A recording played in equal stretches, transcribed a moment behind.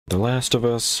The Last of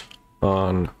Us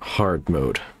on hard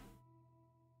mode.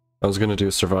 I was gonna do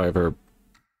Survivor,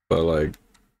 but like,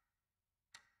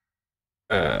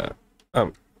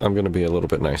 I'm gonna be a little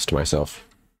bit nice to myself.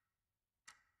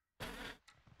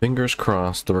 Fingers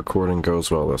crossed the recording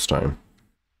goes well this time.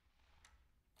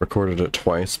 Recorded it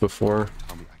twice before.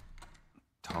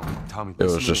 Tommy, it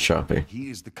was just choppy. He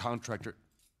is the contractor.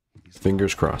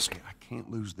 Fingers crossed. I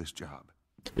can't lose this job.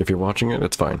 If you're watching it,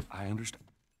 it's fine. I understand.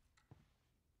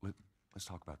 Let's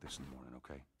talk about this in the morning,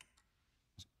 okay?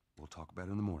 We'll talk about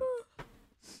it in the morning. All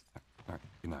right,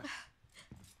 good night.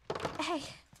 Hey.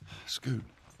 Scoot.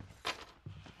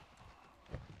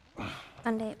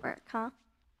 Monday at work, huh?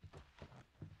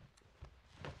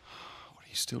 What are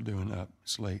you still doing up?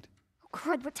 It's late. Oh,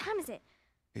 crud, what time is it?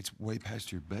 It's way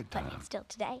past your bedtime. But it's still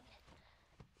today.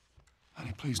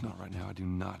 Honey, please not right now. I do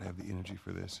not have the energy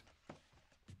for this.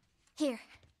 Here.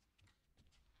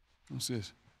 What's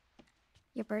this?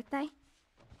 Your birthday?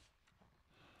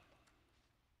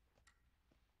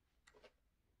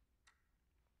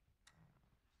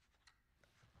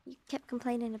 You kept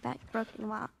complaining about your broken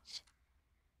watch.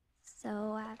 So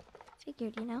I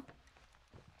figured, you know.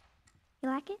 You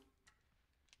like it?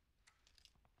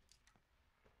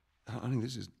 Honey,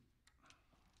 this is...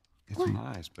 It's What?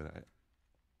 nice, but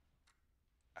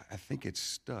I think it's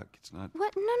stuck. It's not...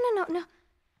 What? No.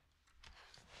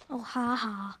 Oh, ha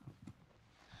ha.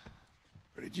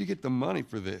 Where did you get the money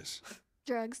for this?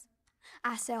 Drugs.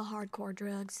 I sell hardcore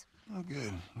drugs. Oh,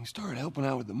 good. You started helping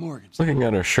out with the mortgage. Looking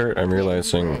at her shirt, I'm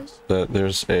realizing that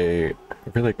there's a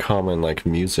really common, like,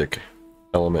 music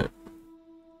element,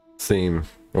 theme,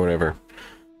 or whatever,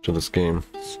 to this game.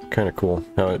 It's kind of cool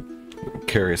how it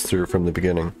carries through from the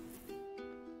beginning.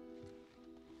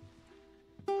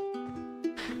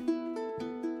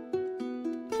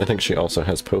 I think she also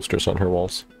has posters on her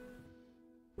walls,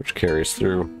 which carries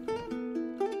through,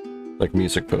 like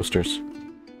music posters.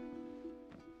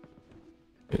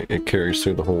 It carries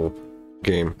through the whole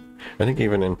game. I think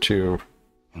even into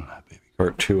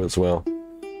part 2 as well.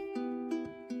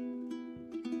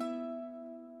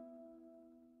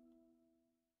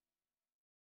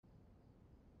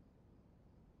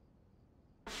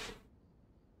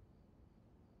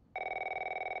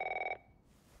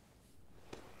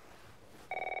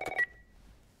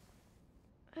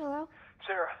 Hello?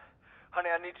 Sarah, honey,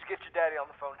 I need to get your daddy on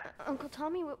the phone. Uncle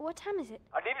Tommy, what time is it?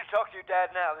 I need to talk to your dad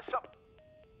now. There's something...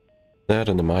 That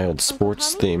and the mild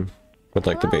sports theme with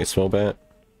like the baseball bat.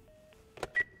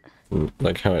 And,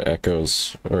 like how it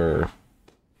echoes, or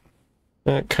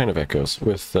it kind of echoes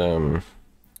with like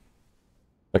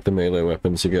the melee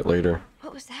weapons you get later.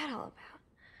 What was that all about?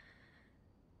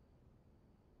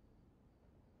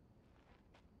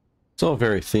 It's all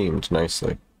very themed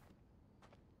nicely.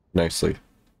 Nicely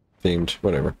themed,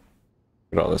 whatever.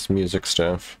 Got all this music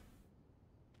stuff.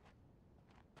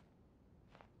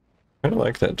 I kinda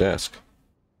like that desk.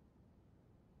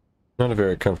 Not a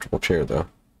very comfortable chair, though.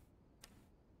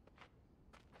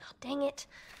 Oh, dang it.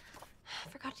 I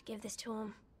forgot to give this to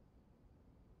him.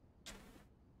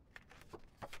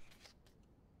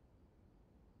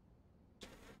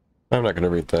 I'm not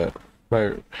gonna read that.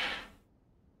 My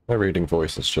reading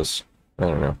voice is just, I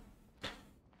don't know.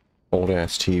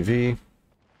 Old-ass TV.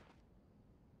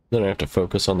 Then I have to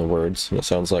focus on the words, and it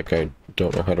sounds like I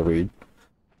don't know how to read.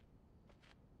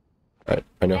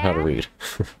 I know how to read.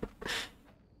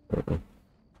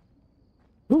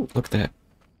 Ooh, look at that.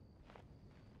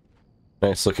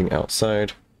 Nice looking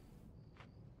outside.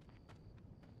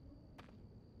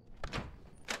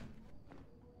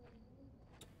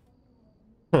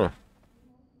 Huh.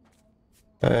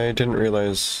 I didn't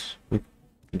realize you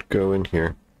could go in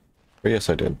here. Or yes,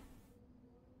 I did.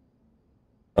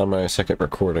 On my second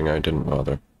recording, I didn't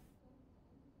bother.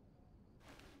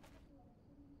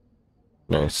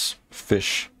 Nice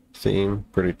fish theme,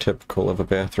 pretty typical of a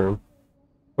bathroom.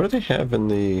 What do they have in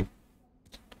the...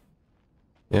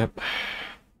 Yep.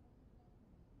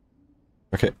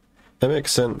 Okay, that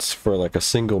makes sense for like a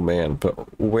single man,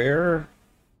 but where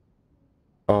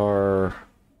are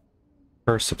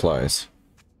her supplies?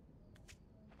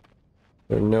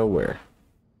 They're nowhere.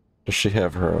 Does she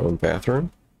have her own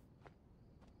bathroom?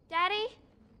 Daddy?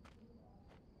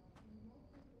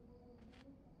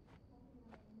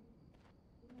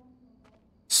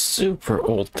 Super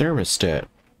old thermostat.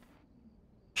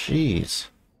 Jeez.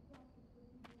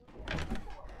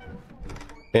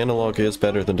 Analog is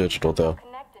better than digital, though.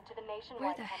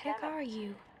 Where the heck are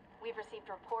you? We've received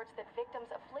reports that victims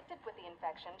afflicted with the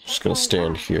infection Just gonna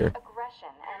stand here. aggression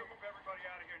and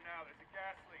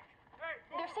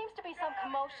there seems to be some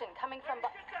commotion coming from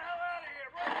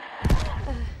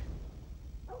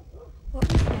What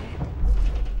was that?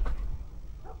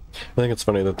 I think it's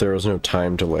funny that there was no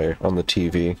time delay on the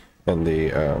TV and the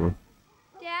Dad?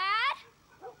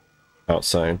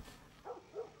 outside.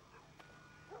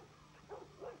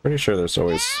 Pretty sure there's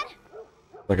always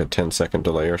like a 10-second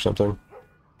delay or something.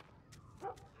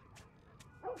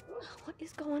 What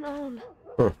is going on?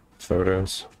 Huh.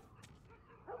 Photos.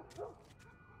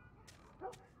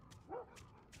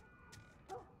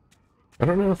 I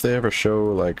don't know if they ever show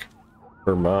like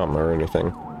her mom or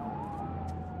anything.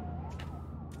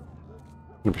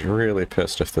 I'd be really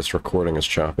pissed if this recording is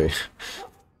choppy.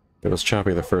 It was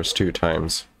choppy the first 2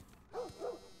 times.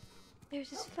 There's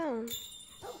his phone.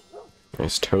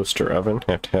 Nice toaster oven.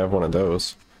 Have to have one of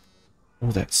those.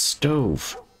 Oh, that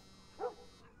stove.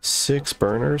 6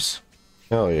 burners?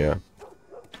 Hell yeah.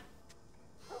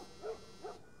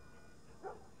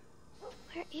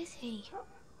 Where is he?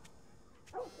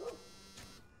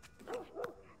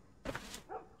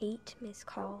 8 missed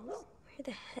calls. Where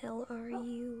the hell are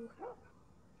you?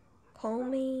 Call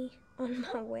me on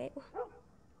my way.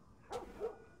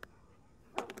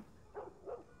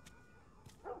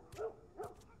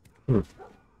 I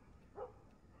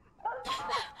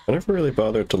never really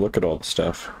bothered to look at all the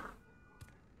stuff.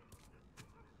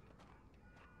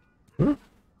 There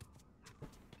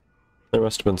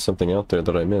must have been something out there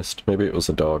that I missed. Maybe it was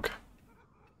a dog.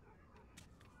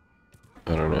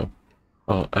 I don't know.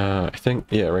 Oh, I think,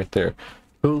 yeah, right there.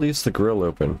 Who leaves the grill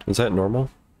open? Is that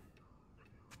normal?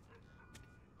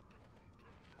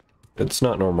 It's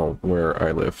not normal where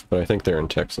I live, but I think they're in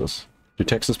Texas. Do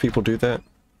Texas people do that?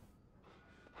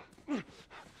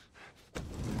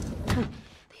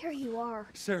 There you are.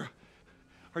 Sarah,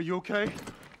 are you okay?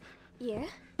 Yeah?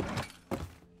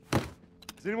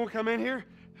 Does anyone come in here?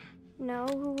 No,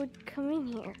 who would come in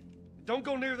here? Don't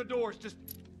go near the doors. Just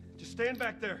stand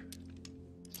back there.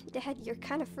 Dad, you're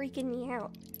kind of freaking me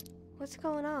out. What's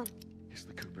going on? It's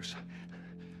the Coopers.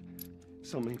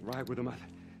 Something ain't right with them. I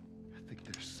think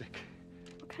they're sick.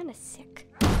 What kind of sick?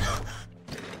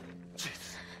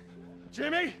 Jesus.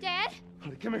 Jimmy! Dad?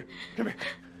 Honey, come here. Come here.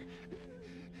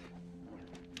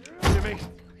 Jimmy!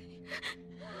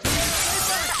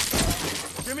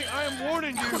 Jimmy, I am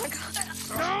warning you!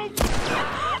 No!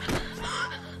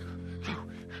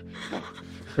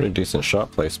 Pretty decent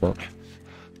shot placement.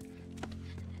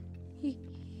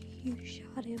 You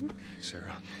shot him.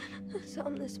 Sarah. I saw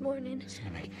him this morning. Listen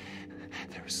to me.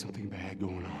 There is something bad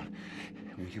going on.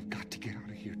 And we have got to get out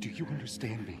of here. Do you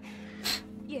understand me?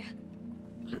 Yeah.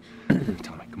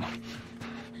 Tommy, come on.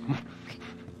 Come on.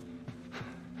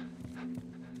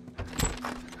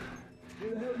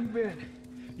 Where the hell you been?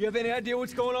 You have any idea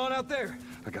what's going on out there?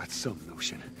 I got some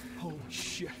notion. Holy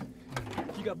shit.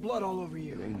 You got blood all over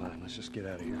you. It ain't mine. Let's just get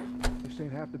out of here. You're saying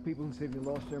half the people in the city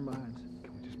lost their minds.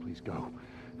 Can we just please go?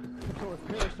 Or a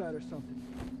parasite or something.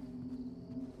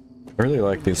 I really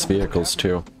like these vehicles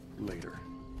too. Later.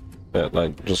 That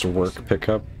like just work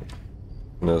pickup.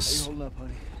 How you This holding up,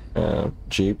 honey?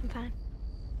 Jeep. I'm fine.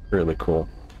 Really cool.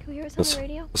 Can we hear us on This the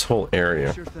radio? this whole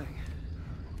area. Sure thing.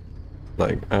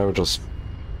 Like I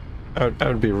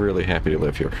would be really happy to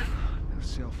live here. No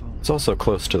cell phone. It's also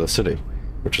close to the city,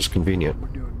 which is convenient. We're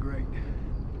doing great.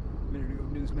 A minute ago,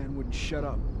 newsman wouldn't shut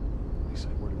up. They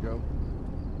said where to go?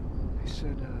 They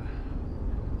said,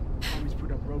 armies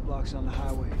put up roadblocks on the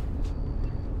highway.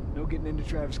 No getting into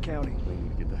Travis County. We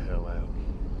need to get the hell out.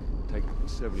 Take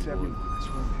 71. 71, that's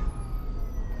right.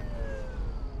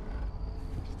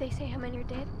 Did they say how many are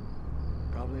dead?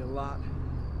 Probably a lot.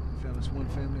 Found this one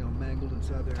family all mangled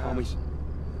inside their Tommy. house.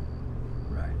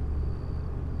 Right.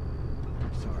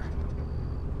 Sorry.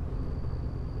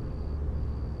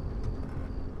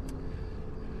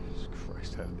 Jesus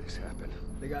Christ, how did this happen?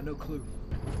 They got no clue.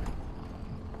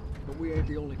 But we ain't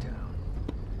the only town.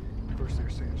 First they're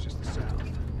saying it's just the south. Now they're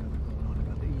going on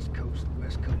about the east coast, the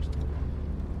west coast.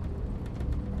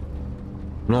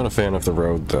 I'm not a fan of the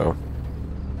road though.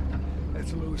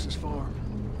 That's Lewis's farm.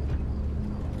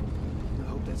 I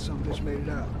hope that some of this made it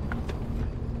out.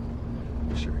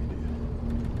 Sure he did.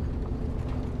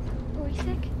 Were we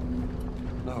sick?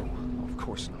 No, of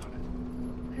course not.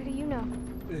 How do you know?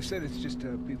 They said it's just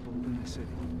people in the city.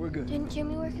 We're good. Didn't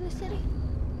Jimmy work in the city?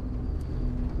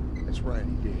 That's right,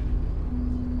 he did.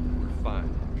 We're fine,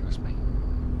 trust me.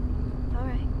 All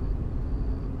right.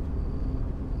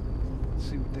 Let's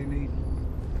see what they need.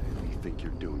 What do you think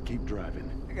you're doing? Keep driving.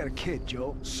 I got a kid,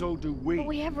 Joel. So do we. But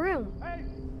we have room.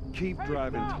 Keep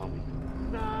driving, Tommy.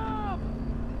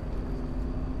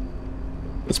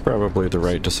 It's probably the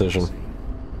right decision.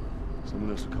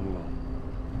 Someone else will come along.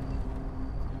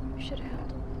 We should have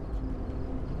held.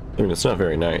 I mean, it's not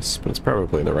very nice, but it's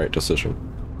probably the right decision.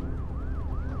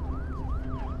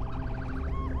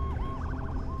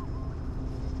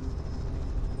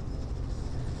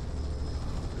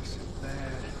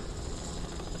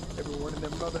 Gordon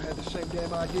and their mother had the same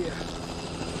damn idea.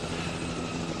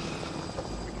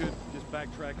 We could just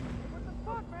backtrack and...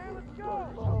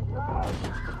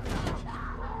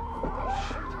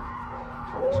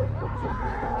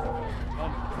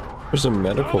 There's a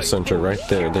medical center right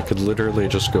there. They could literally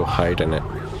just go hide in it.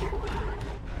 What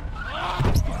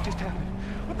just happened?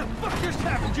 What the fuck just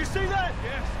happened? Did you see that?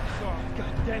 Yes, sorry.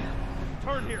 God damn.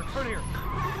 Turn here, turn here.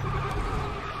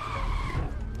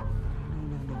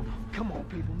 No. Come on,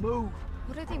 people, move.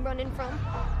 What are they running from?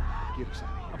 Get us out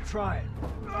of here. I'm trying.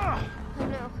 Oh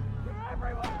no.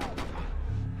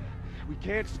 We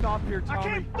can't stop here, Tommy. I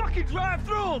can't fucking drive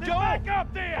through them, Joel! Back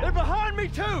up there! They're behind me,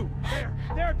 too!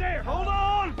 There! Hold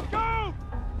on! Go!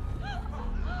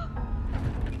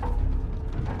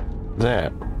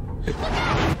 That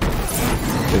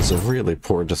is a really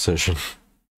poor decision.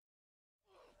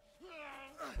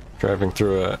 Driving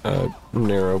through a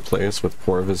narrow place with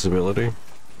poor visibility?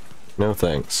 No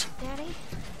thanks. Daddy?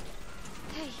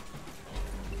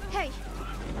 Hey!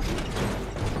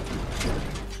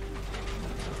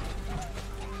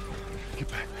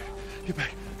 Get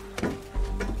back.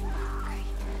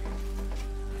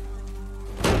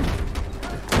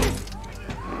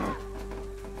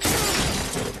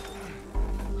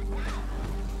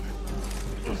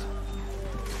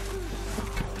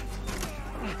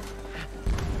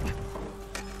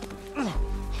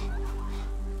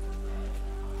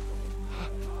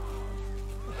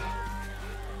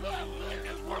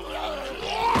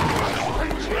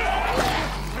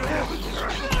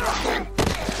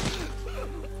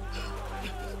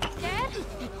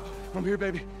 I'm here,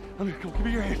 baby. I'm here. Come on, give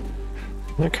me your hand.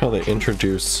 I like how they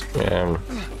introduce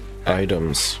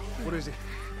items What is it?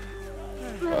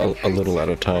 a little at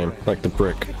a time, like the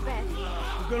brick.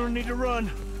 We're gonna need to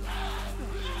run.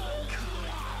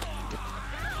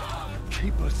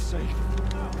 Keep us safe.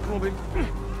 Come on, baby.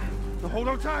 Now hold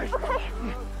on tight.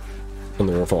 And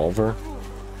the revolver.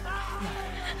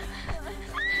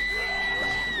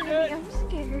 Daddy, I'm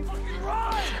scared.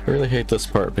 I really hate this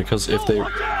part because if they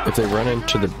run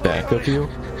into the back of you,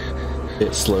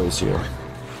 it slows you.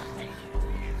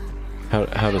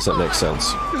 How does that make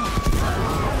sense?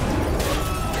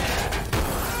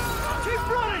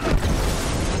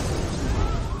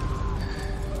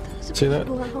 See that?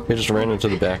 He just ran into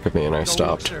the back of me and I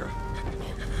stopped. Over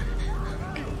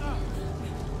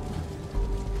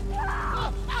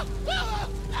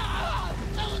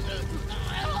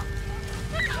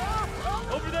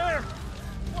there.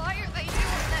 Why are they doing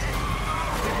that?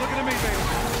 Keep looking at me,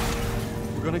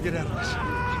 baby. We're gonna get out of this. I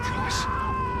promise.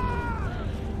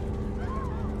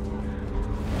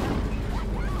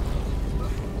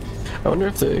 I wonder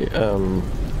if the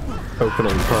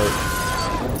opening part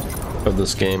of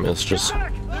this game is just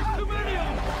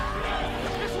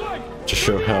to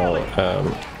show how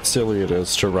silly it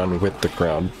is to run with the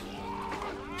crowd.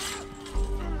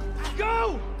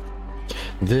 Go!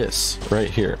 This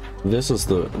right here, this is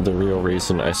the real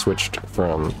reason I switched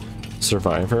from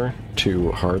Survivor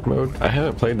to hard mode. I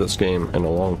haven't played this game in a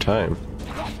long time,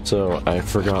 so I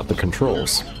forgot the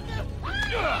controls.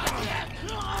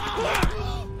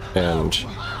 And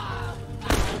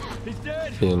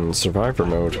in Survivor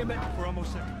mode,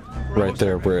 right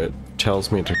there where it tells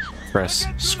me to press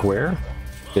square,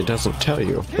 it doesn't tell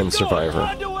you in Survivor,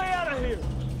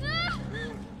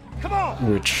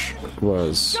 which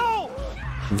was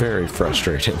very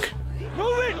frustrating.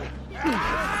 Move it!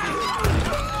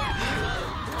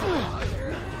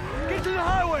 Get to the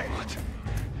highway!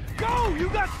 Go! You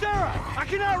got Sarah! I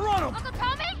can outrun him! Uncle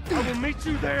Tommy? I will meet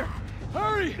you there!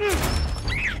 Hurry!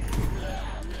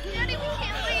 Daddy, we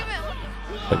can't leave him.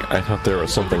 Like, I thought there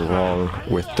was something wrong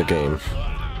with the game.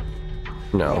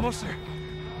 No. Almost there.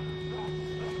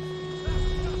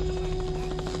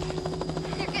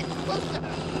 They're getting closer.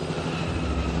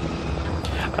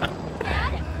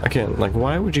 Again, like,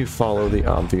 why would you follow the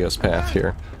obvious path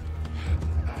here?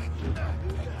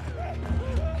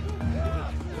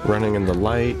 Running in the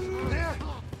light,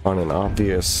 on an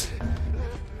obvious,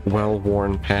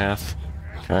 well-worn path,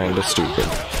 kinda stupid.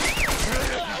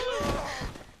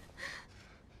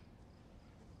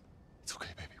 It's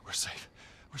okay, baby. We're safe.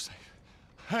 We're safe.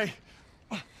 Hey,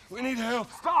 we need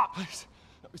help. Stop! Please.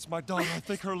 It's my daughter. I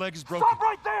think her leg is broken. Stop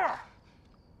right there!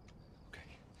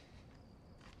 Okay.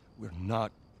 We're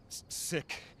not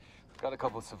sick. Got a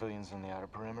couple of civilians on the outer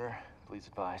perimeter. Please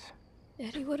advise.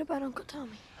 Daddy, what about Uncle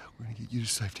Tommy? We're gonna get you to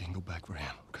safety and go back for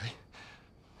him, okay?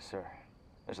 Sir,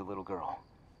 there's a little girl.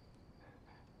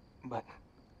 But...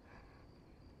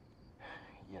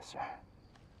 Yes, sir.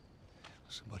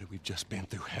 Listen, buddy, we've just been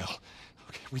through hell.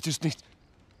 Okay, we just need...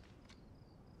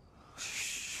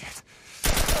 Shit.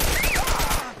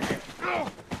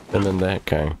 And then that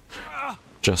guy.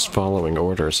 Just following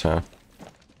orders, huh?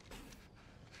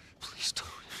 Please don't.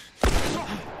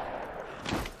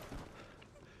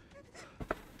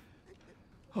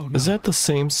 Oh, no. Is that the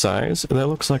same size? That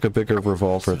looks like a bigger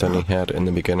revolver than he had in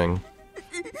the beginning.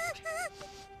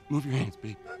 Move your hands,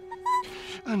 babe.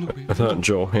 I know, baby. I thought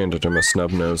Joel handed him a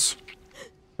snub nose.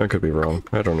 I could be wrong.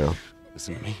 I don't know.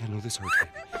 Listen to me. I know this hurts,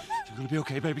 baby. You're gonna be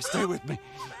okay, baby. Stay with me.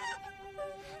 All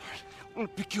right, I'm gonna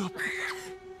pick you up.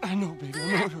 I know, baby.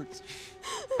 I know it hurts.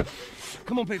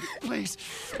 Come on, baby. Please.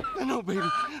 I know, baby.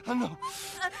 I know.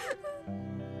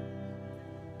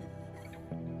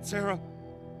 Sarah.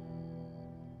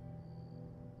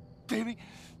 Baby.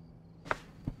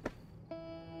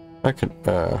 I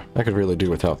could really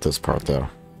do without this part, though.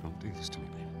 Don't do this to me,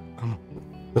 baby. Come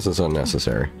on. This is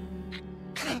unnecessary.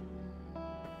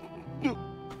 No.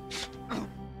 No.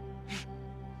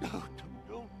 No.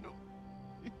 No. No.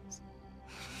 Please.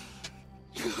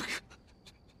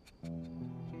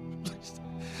 Please.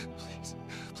 Please.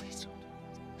 Please don't.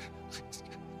 Please.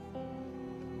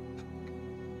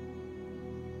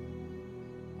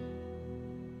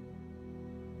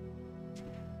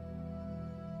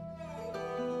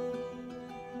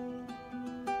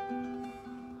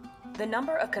 The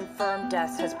number of confirmed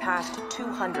deaths has passed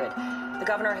 200. The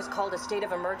governor has called a state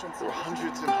of emergency. There are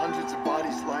hundreds and hundreds of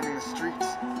bodies lining the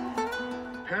streets.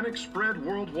 Panic spread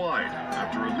worldwide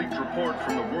after a leaked report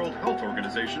from the World Health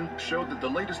Organization showed that the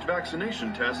latest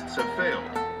vaccination tests have failed.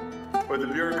 With the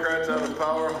bureaucrats out of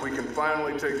power, we can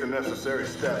finally take the necessary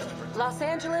steps. Los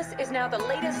Angeles is now the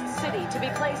latest city to be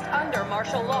placed under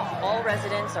martial law. All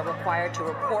residents are required to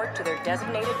report to their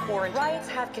designated quarantine. Riots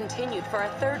have continued for a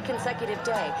third consecutive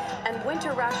day, and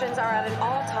winter rations are at an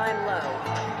all-time low.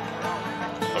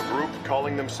 A group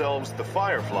calling themselves the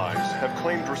Fireflies have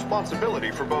claimed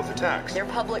responsibility for both attacks. Their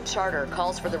public charter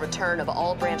calls for the return of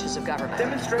all branches of government.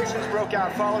 Demonstrations broke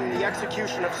out following the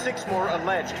execution of 6 more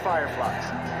alleged Fireflies.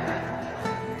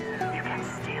 You can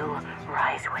still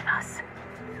rise with us.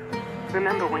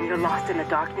 Remember, when you're lost in the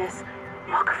darkness,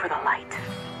 look for the light.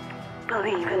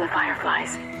 Believe in the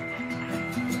Fireflies.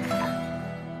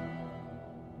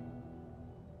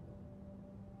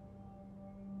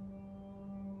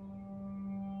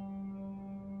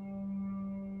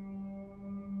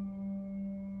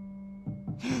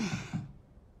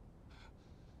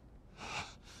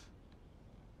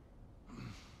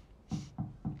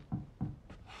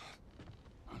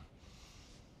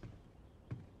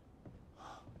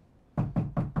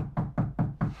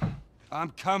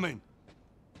 I'm coming.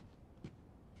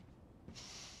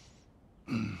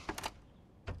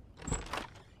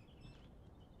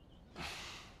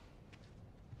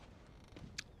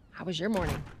 How was your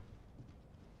morning?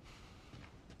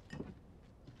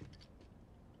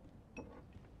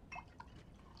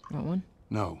 Want one?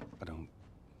 No, I don't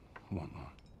want one.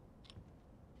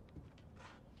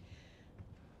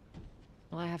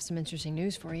 Well, I have some interesting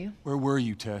news for you. Where were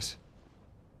you, Tess?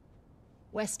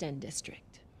 West End District.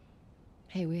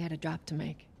 Hey, we had a drop to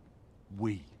make.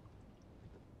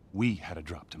 We had a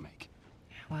drop to make.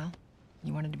 Well,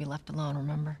 you wanted to be left alone,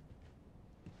 remember?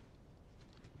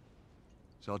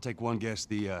 So I'll take one guess.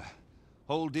 The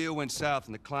whole deal went south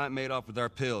and the client made off with our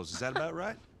pills. Is that about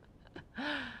right?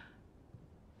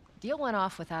 Deal went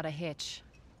off without a hitch.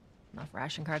 Enough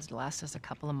ration cards to last us a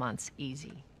couple of months,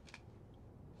 easy.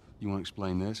 You want to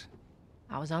explain this?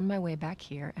 I was on my way back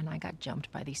here, and I got jumped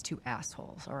by these 2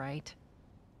 assholes, all right?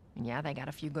 And yeah, they got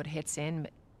a few good hits in,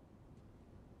 but...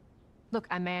 Look,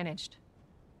 I managed.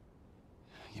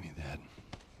 Give me that.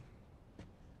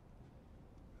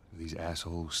 Are these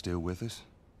assholes still with us?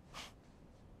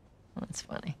 That's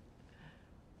funny.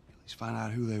 At least find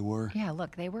out who they were. Yeah,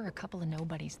 look, they were a couple of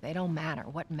nobodies. They don't matter.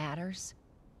 What matters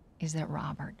is that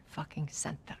Robert fucking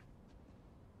sent them.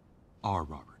 Our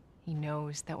Robert. He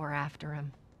knows that we're after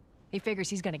him. He figures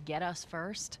he's gonna get us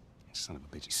first. Son of a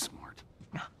bitch, he's smart.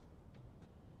 No.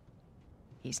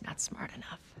 He's not smart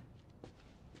enough.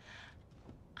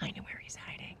 I know where he's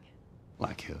hiding.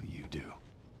 Like hell you do.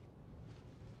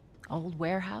 Old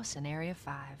warehouse in Area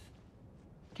 5.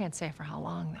 Can't say for how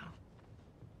long, though.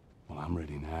 Well, I'm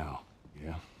ready now,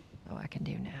 yeah? Oh, I can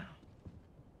do now.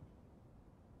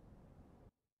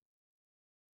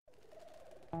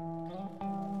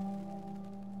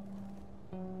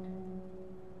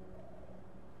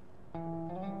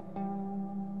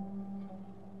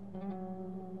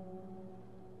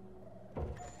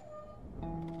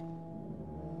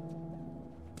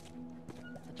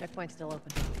 The checkpoint's still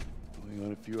open. Only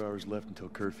got a few hours left until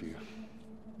curfew.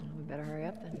 Well, we better hurry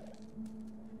up then.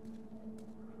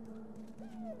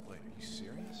 Wait, are you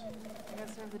serious? I got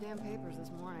served the damn papers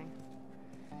this morning.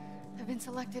 I've been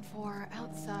selected for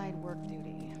outside work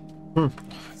duty.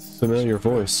 Familiar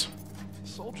voice.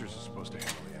 Soldiers are supposed to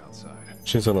handle the outside.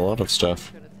 She's in a lot of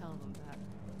stuff. Should have told them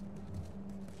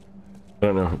that. I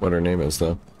don't know what her name is,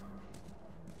 though.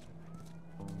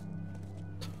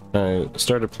 I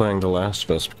started playing The Last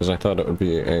of Us because I thought it would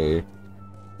be a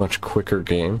much quicker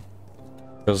game.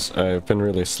 Because I've been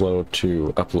really slow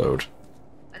to upload.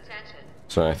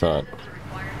 So I thought...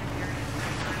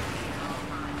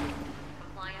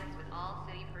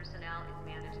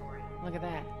 Look at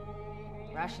that.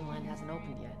 Ration line hasn't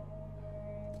opened yet.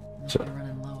 So, We're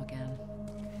running low again.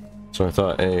 so I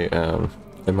thought a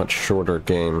much shorter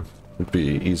game would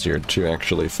be easier to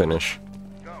actually finish.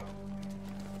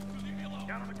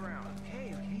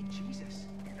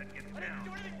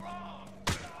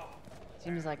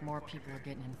 Seems like more people are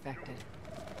getting infected.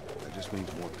 That just means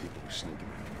more people are sneaking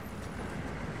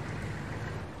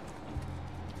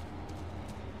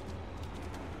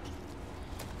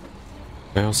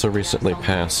in. I also recently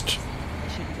passed...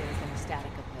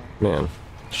 Man,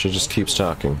 she just keeps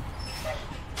talking.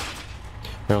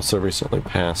 I also recently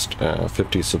passed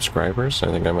 50 subscribers. I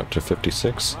think I'm up to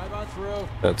 56.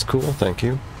 That's cool, thank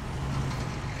you.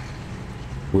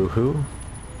 Woohoo.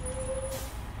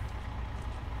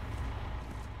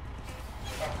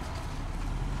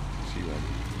 See you later.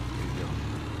 Here you go.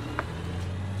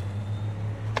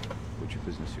 What's your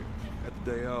business here? Had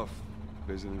the day off.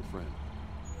 Visiting a friend.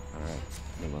 All right,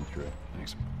 I'm gonna run through it.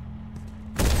 Thanks.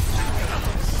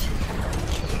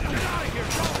 Get out of here,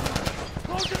 Joe!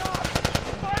 Close it off!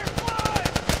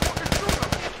 Fireflies! Walking through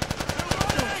them!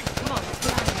 They're running! Come on, let's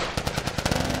get out of here.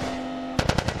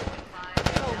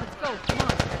 Let's go, come on.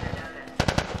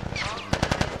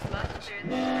 Must clear the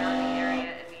surrounding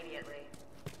area immediately.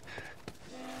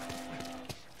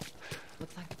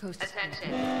 Looks like the coast is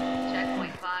Attention.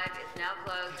 Checkpoint 5 is now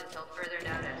closed until further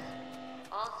notice.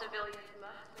 All civilians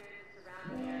must clear the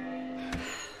surrounding area.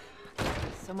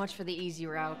 so much for the easy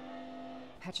route.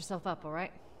 Patch yourself up, all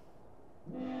right?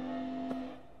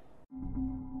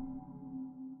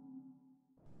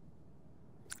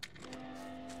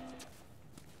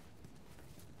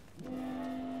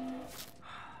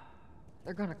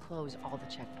 They're gonna close all the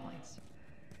checkpoints.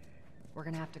 We're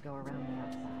gonna have to go around the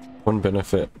outside. One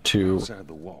benefit to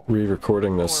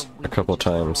re-recording this a couple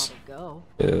times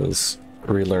is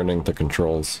relearning the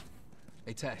controls.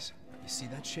 Hey Tess, you see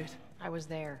that shit? I was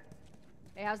there.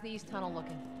 Hey, how's the east tunnel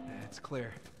looking? Yeah, it's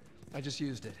clear. I just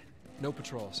used it. No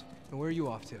patrols. And where are you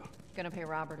off to? Gonna pay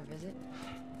Robert a visit?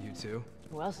 You too?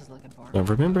 Who else is looking for him? Now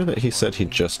remember that he said he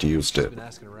just used She's it. been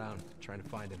asking around, trying to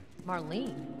find him.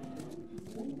 Marlene?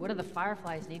 What do the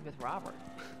Fireflies need with Robert?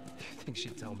 You think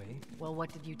she'd tell me? Well,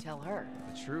 what did you tell her?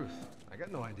 The truth. I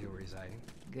got no idea where he's hiding.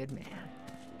 Good man.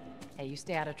 Hey, you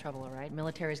stay out of trouble, all right?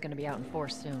 Military's gonna be out in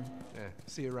force soon. Yeah,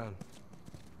 see you around.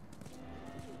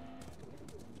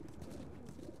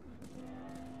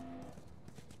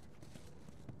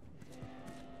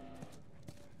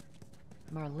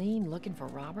 Marlene looking for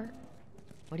Robert?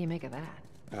 What do you make of that?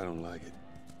 I don't like it.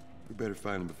 We better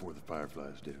find him before the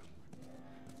Fireflies do.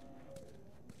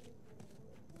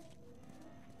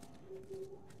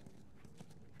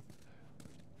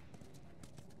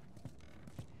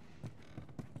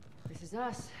 This is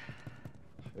us.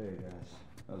 Hey guys,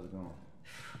 how's it going?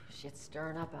 Shit's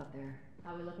stirring up out there.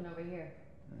 How we looking over here?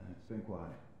 It's been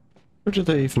quiet. Where do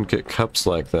they even get cups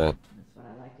like that? That's what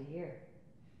I like to hear.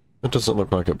 It doesn't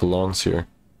look like it belongs here.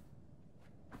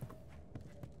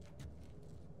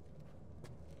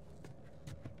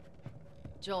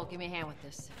 Joel, give me a hand with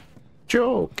this.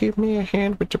 Joel, give me a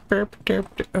hand with the burp.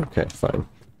 Okay, fine.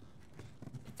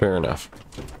 Fair enough.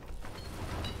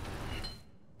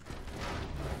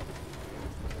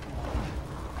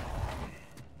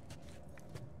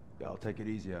 Y'all take it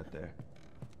easy out there.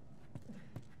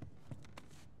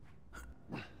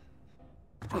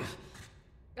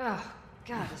 Oh,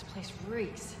 God, this place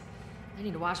reeks. I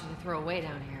need to watch what they throw away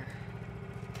down here.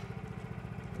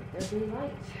 Let there be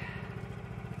light.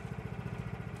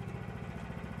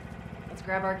 Let's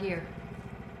grab our gear.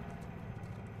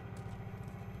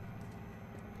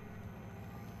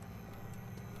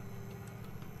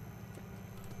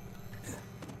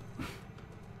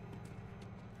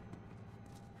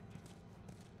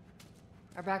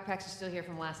 Our backpacks are still here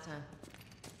from last time.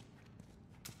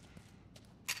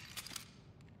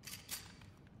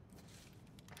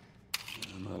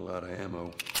 Not a lot of ammo.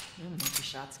 Make your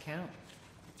shots count.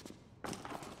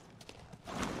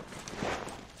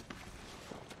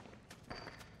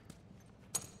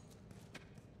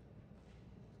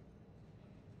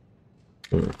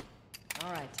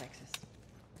 All right, Texas.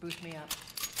 Boost me up.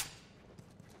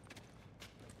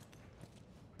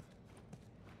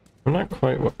 I'm not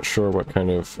quite sure what kind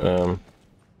of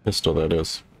pistol that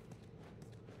is.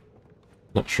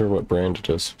 Not sure what brand it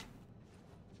is.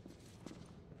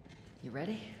 You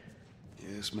ready?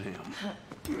 Yes, ma'am.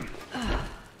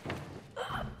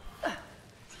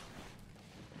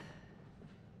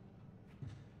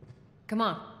 Come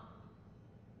on.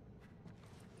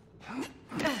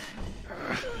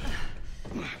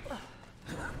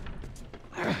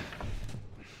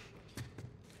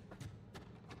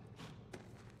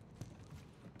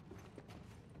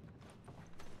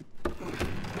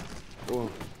 Go on.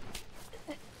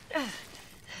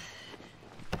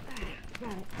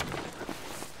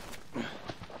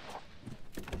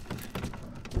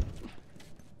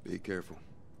 Be careful.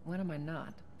 When am I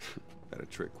not? That a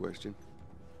trick question?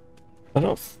 I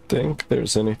don't think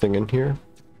there's anything in here.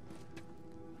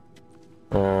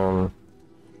 But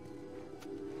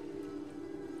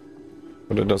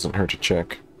it doesn't hurt to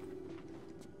check.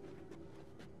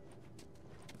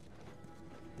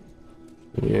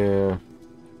 Yeah.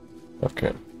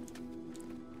 Okay.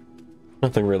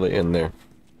 Nothing really in there.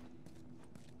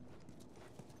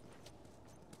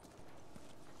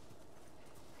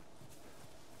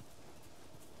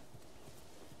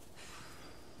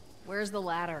 Where's the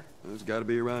ladder? It's got to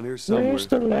be around here somewhere. Where's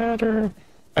the ladder?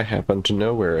 I happen to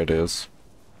know where it is.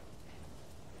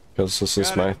 Because this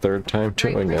is my third time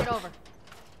doing it.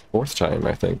 Fourth time,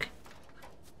 I think.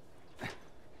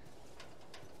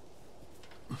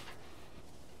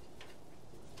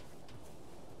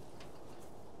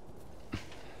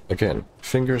 Again,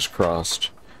 fingers crossed,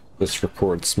 this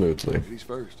records smoothly. Ladies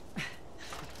first.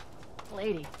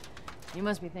 Lady, you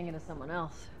must be thinking of someone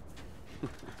else.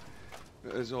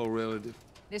 It's all relative.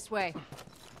 This way.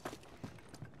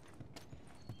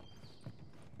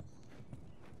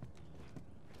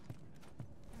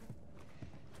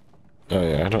 Oh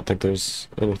yeah, I don't think there's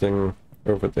anything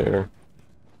over there.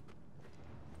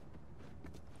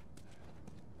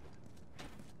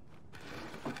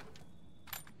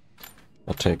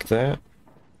 I'll take that.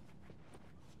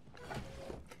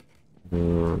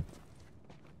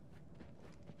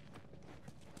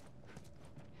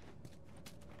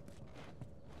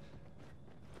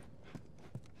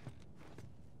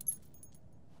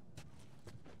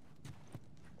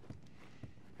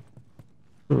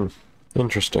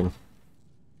 Interesting.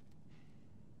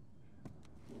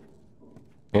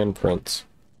 Handprints.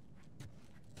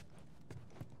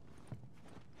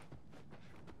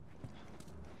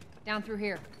 Down through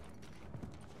here.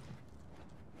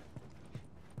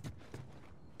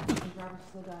 Think Robert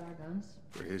still got our guns?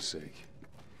 For his sake,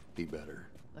 he better.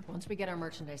 Look, once we get our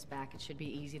merchandise back, it should be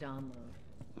easy to unload.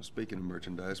 Well, speaking of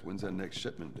merchandise, when's that next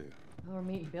shipment due? Oh, we're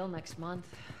meeting Bill next month.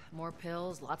 More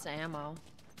pills, lots of ammo.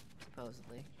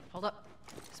 Supposedly. Hold up.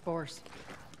 Spores.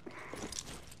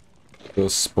 The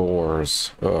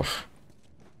spores. Ugh.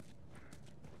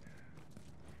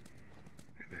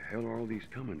 Where the hell are all these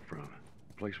coming from?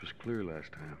 The place was clear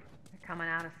last time. They're coming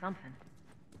out of something.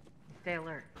 Stay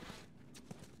alert.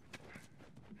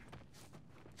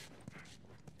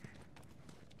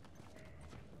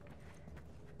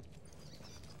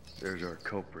 There's our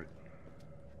culprit.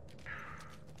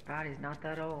 Body's not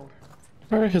that old.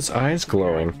 Why are his eyes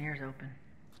glowing? Ears open.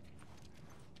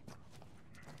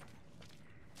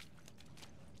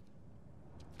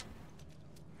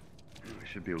 We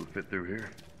should be able to fit through here.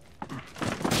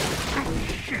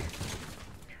 Shit.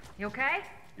 You okay?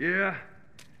 Yeah.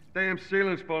 Damn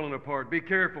ceiling's falling apart. Be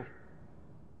careful.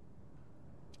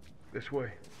 This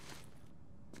way.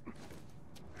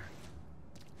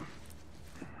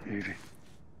 Easy.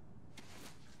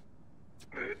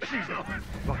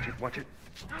 Watch it, watch it.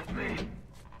 Help me.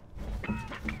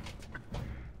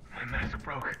 My mask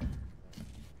broke.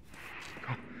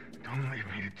 Don't leave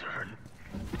me to turn.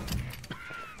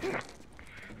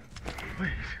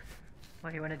 Please. What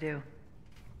do you want to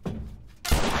do?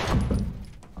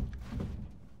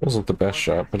 Wasn't the best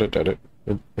shot, but it did it.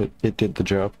 It did the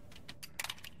job.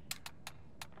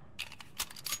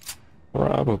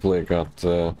 Probably got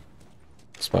the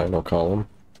spinal column.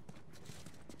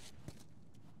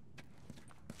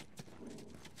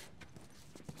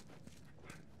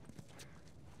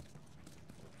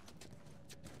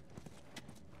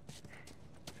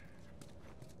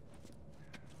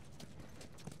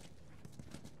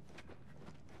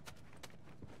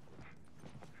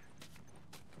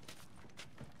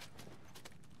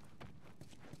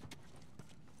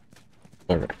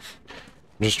 Okay.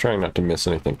 I'm just trying not to miss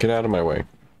anything. Get out of my way.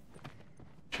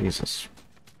 Jesus.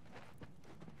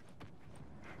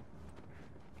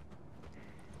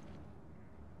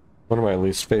 One of my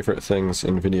least favorite things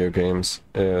in video games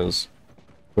is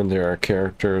when there are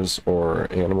characters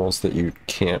or animals that you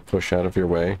can't push out of your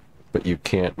way. but you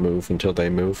can't move until they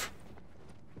move.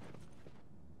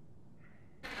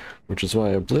 Which is why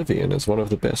Oblivion is one of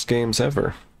the best games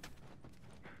ever.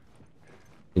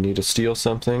 You need to steal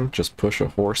something, just push a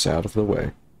horse out of the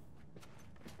way.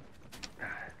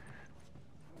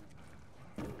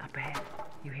 Up ahead.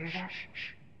 You hear that?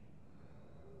 Shh.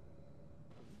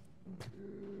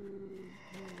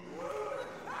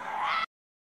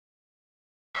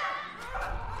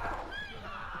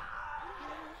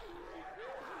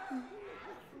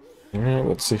 Alright,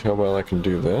 let's see how well I can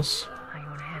do this. How you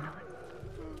wanna handle it?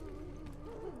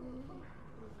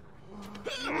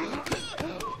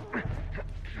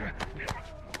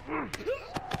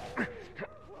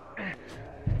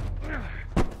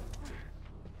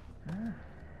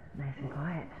 Nice and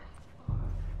quiet.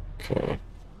 Okay.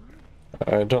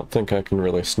 I don't think I can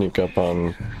really sneak up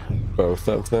on both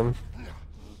of them.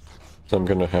 So I'm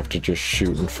gonna have to just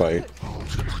shoot and fight.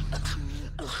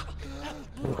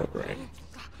 Alright.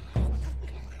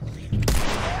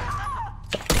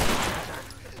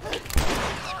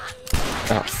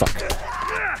 Ah, fuck.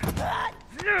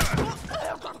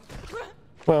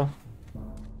 Well,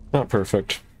 not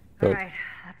perfect, but Alright,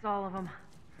 that's all of them.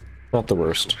 not the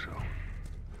worst.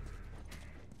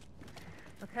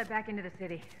 Let's head back into the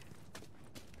city.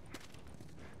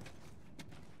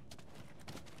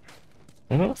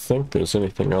 I don't think there's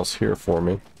anything else here for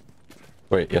me.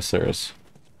 Wait, yes there is.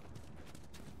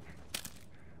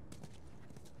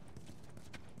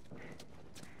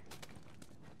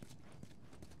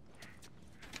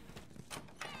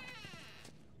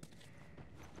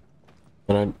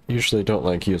 And I usually don't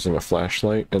like using a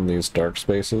flashlight in these dark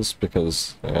spaces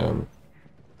because,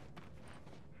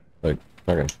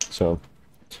 okay, so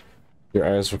your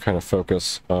eyes will kind of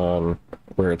focus on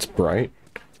where it's bright,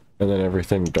 and then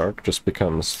everything dark just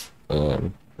becomes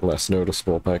less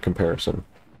noticeable by comparison.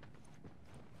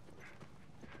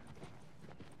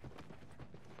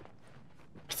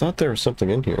 I thought there was something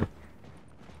in here.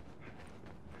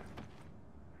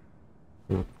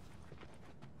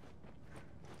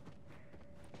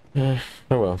 Oh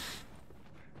well.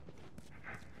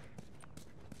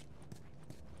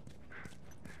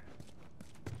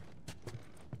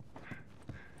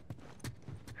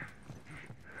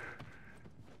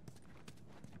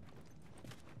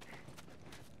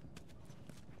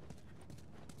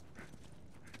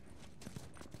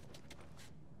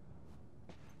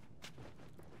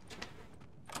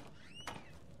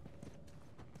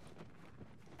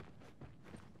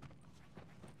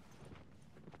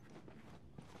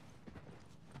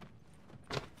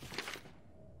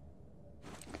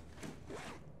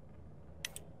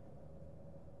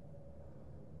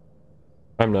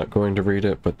 I'm not going to read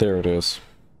it, but there it is.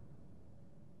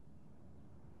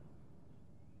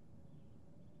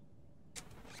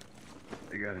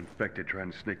 They got infected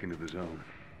trying to sneak into the zone.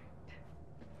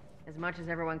 As much as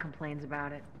everyone complains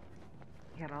about it,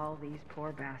 you got all these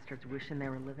poor bastards wishing they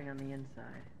were living on the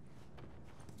inside.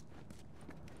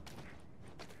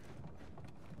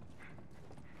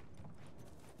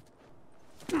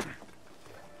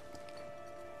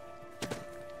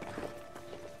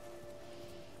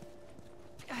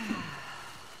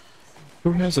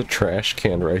 Who has a trash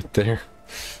can right there?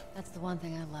 That's the one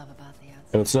thing I love about the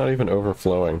outside. And it's not even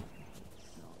overflowing.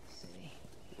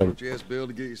 Why don't you ask Bill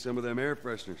to get you some of them air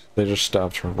fresheners? They just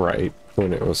stopped right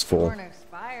when it was full. Or an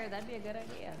expire, that'd be a good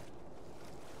idea.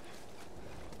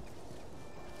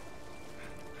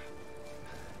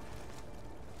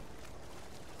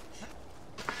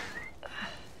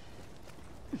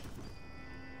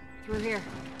 Through here.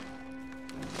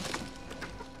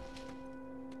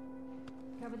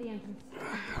 Cover the entrance.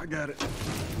 I got it.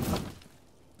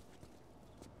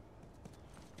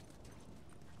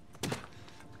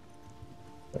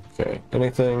 Okay,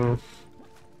 anything?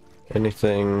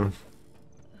 Anything?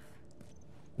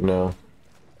 No.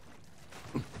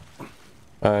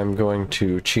 I'm going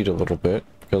to cheat a little bit,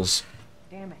 because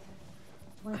Damn it.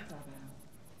 What's up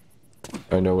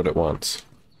now? I know what it wants.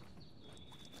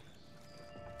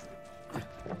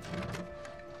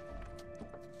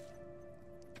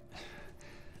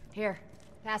 Here,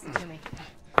 pass it to me.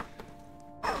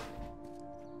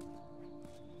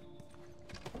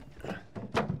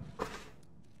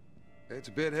 It's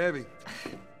a bit heavy.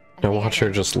 Now watch her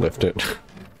just lift it.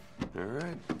 All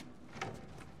right.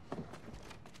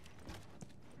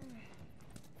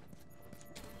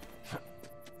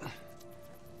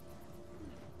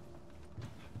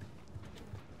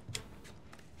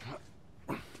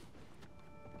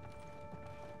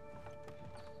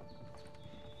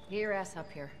 Get your ass up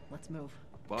here. Let's move.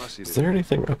 Bossy. Is there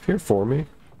anything up here for me?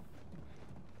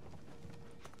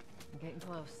 I'm getting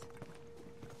close.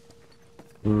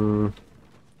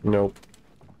 Nope.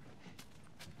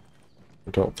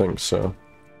 I don't think so.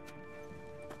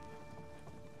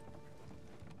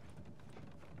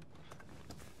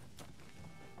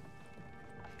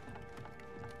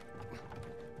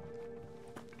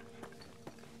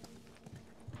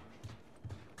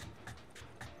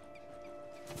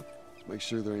 Make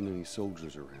sure there ain't any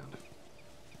soldiers around.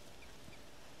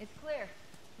 It's clear.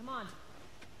 Come on.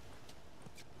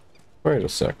 Wait a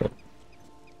second.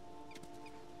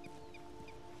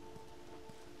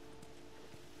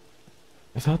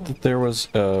 I thought that there was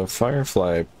a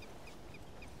firefly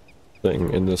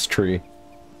thing in this tree.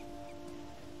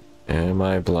 Am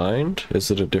I blind?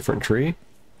 Is it a different tree?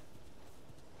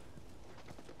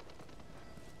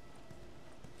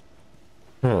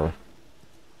 Huh.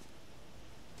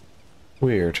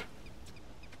 Weird.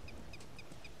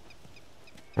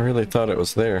 I really thought it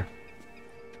was there.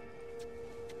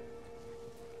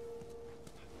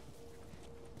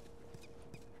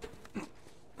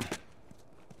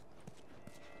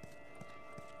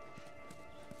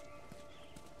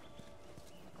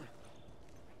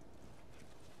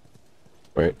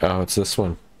 Wait, oh, it's this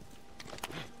one.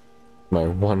 My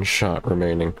one shot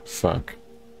remaining. Fuck.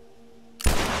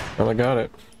 Well, I got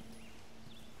it.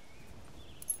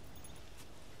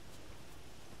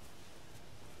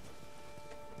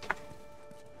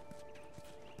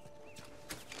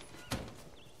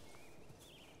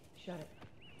 Shut it.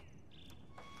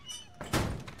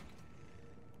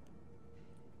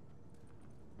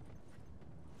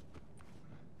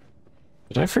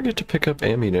 Did I forget to pick up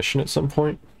ammunition at some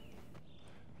point?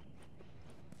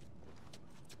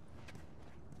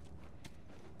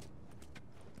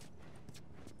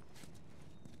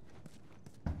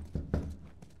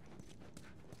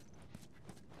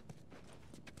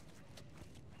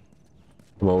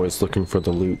 I'm always looking for the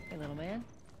loot. Hey, little man.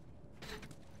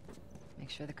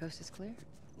 Make sure the coast is clear.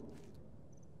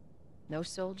 No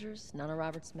soldiers, none of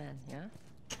Robert's men, yeah?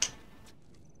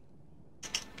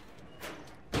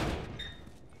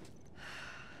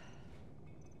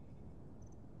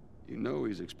 You know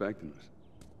he's expecting us.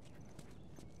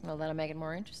 Well, that'll make it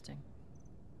more interesting.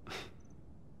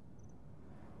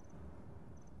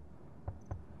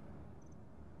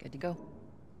 Good to go.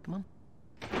 Come on.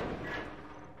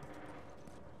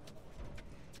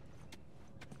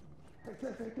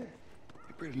 Hey,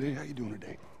 pretty lady, how you doing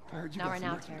today? I heard you Not got right some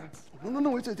now, merchandise. Terrence.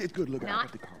 No, it's good. Look, I Not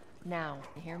got the car. now.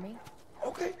 You hear me?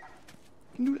 Okay,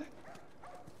 can do that.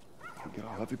 You get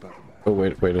all huffy puffy about it. Oh,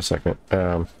 wait a second.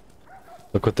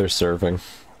 Look what they're serving.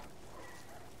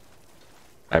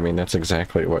 I mean, that's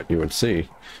exactly what you would see.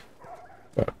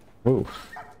 But, ooh.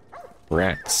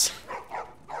 Rats.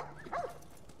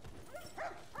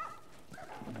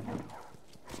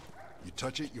 You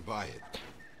touch it, you buy it.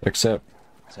 Except,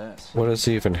 Tess. what does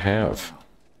he even have?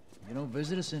 You don't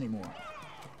visit us anymore.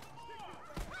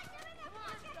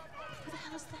 Who the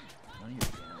hell is that? None of your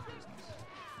damn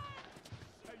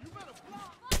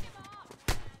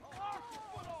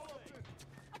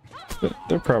business.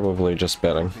 They're probably just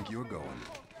betting. I think you were going.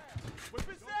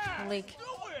 Malik,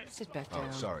 sit back down.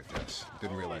 Oh, sorry, Tess.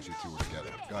 Didn't realize you two were together.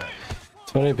 Go ahead.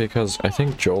 It's funny because I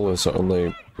think Joel is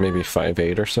only maybe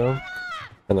 5'8" or so.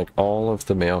 And like all of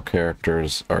the male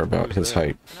characters are about his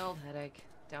height. An old headache.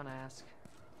 Don't ask.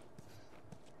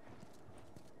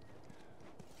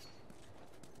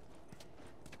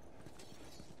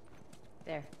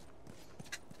 There.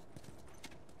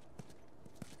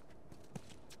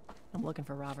 I'm looking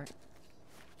for Robert.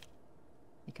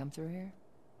 You come through here?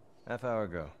 Half hour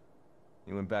ago.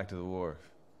 He went back to the wharf.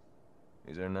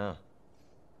 He's there now.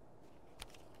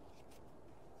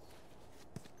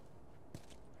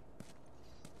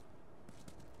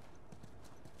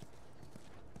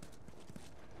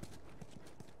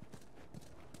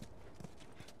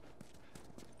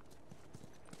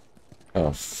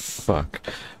 Oh, fuck.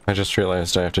 I just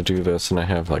realized I have to do this and I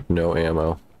have, like, no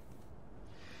ammo.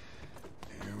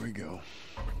 Here we go.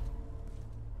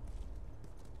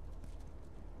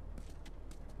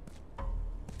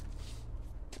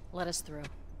 Let us through.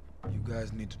 You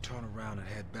guys need to turn around and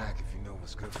head back if you know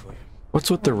what's good for you. What's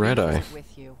with the red eye?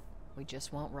 With you. We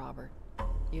just want Robert.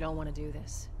 You don't want to do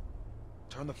this.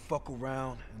 Turn the fuck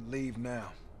around and leave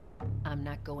now. I'm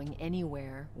not going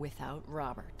anywhere without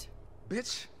Robert.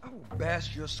 Bitch, I will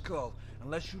bash your skull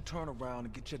unless you turn around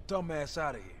and get your dumb ass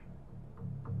out of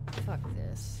here. Fuck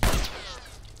this.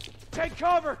 Take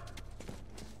cover!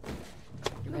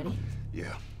 You ready?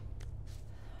 Yeah.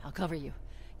 I'll cover you.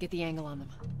 Get the angle on them.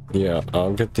 Yeah,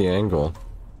 I'll get the angle.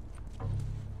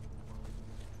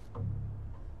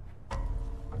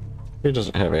 He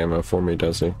doesn't have ammo for me,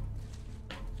 does he?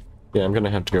 Yeah, I'm gonna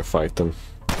have to go fight them.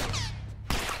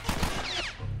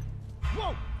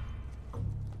 Whoa!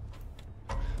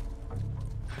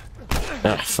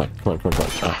 Ah, fuck. Come on, come on,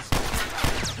 come on.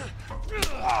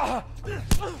 Ah.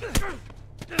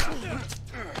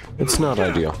 It's not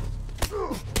ideal.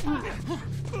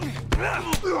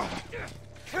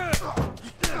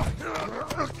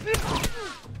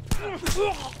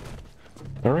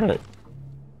 Alright.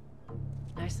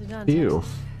 Nicely done. You.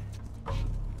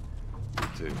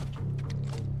 Dude.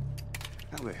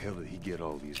 How the hell did he get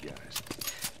all these guys?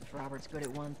 If Robert's good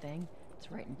at one thing,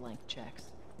 it's writing blank checks.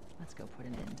 Let's go put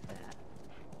an end to that.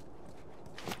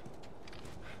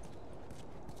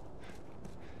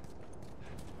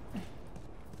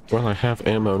 Well, I have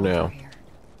ammo now.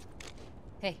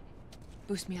 Hey,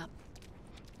 boost me up.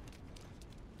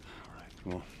 Alright,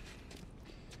 come on.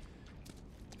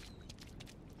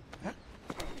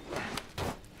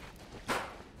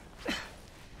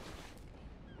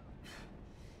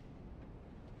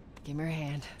 Give me your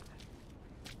hand.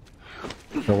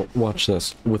 Now, watch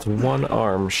this. With one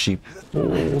arm, she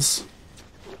pulls.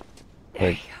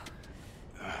 Like,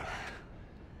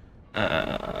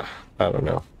 I don't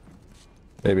know.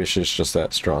 Maybe she's just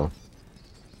that strong.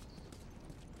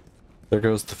 There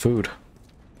goes the food.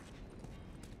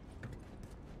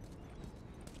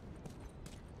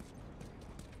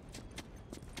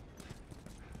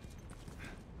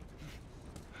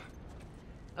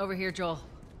 Over here, Joel.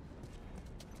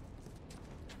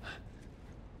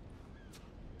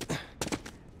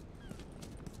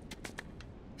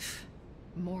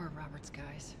 More of Robert's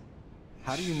guys.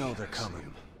 How do you know they're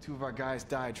coming? Two of our guys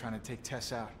died trying to take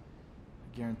Tess out.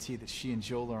 I guarantee that she and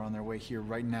Joel are on their way here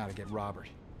right now to get Robert.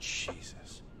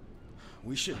 Jesus.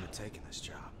 We shouldn't have taken this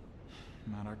job.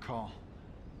 Not our call.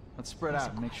 Let's spread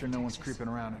out and make sure no one's creeping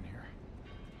around in here.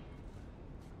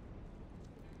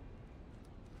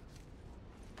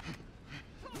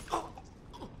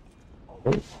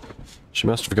 Oh, she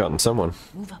must have gotten someone.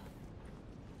 Move up.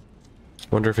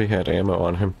 Wonder if he had ammo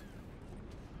on him.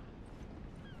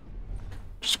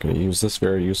 Just gonna use this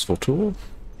very useful tool.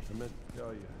 I meant to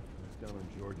tell you, I was down on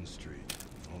Jordan Street.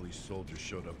 All these soldiers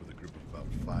showed up with a group of about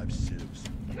 5 civs,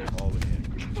 all in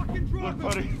hand. Fucking drug,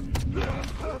 buddy.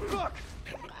 Look.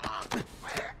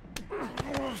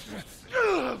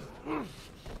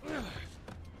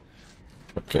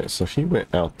 Okay, so he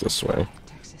went out this way.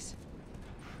 Texas.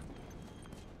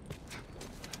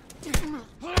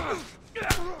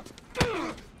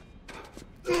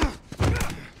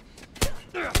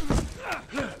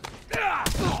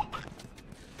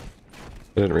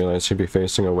 I didn't realize he'd be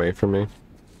facing away from me.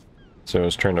 So I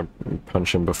was trying to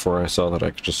punch him before I saw that I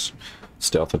could just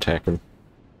stealth attack him.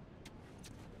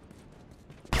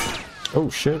 Oh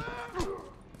shit.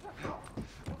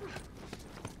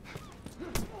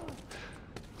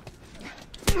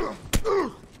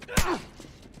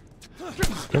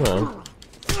 Come on.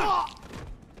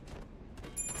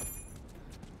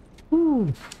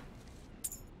 Woo.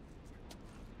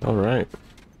 All right.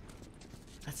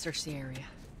 Let's search the area.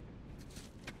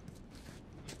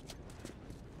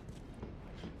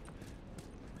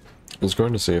 I was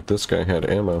going to see if this guy had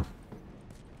ammo.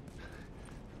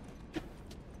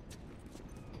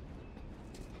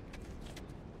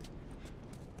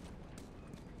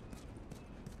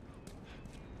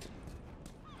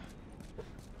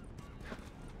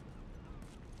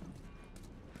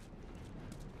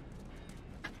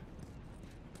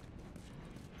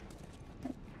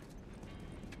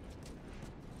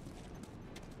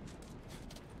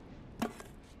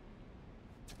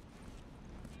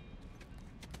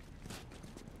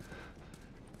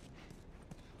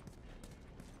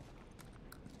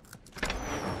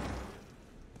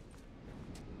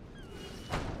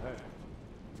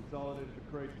 Consolidated the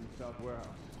crates in the south warehouse.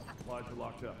 Supplies are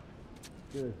locked up.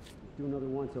 Good. Let's do another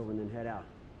once-over and then head out.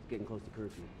 It's getting close to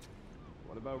curfew.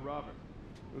 What about Robert?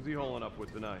 Who's he holing up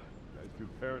with tonight? Guy's too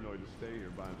paranoid to stay here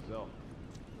by himself.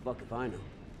 Fuck if I know.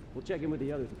 We'll check in with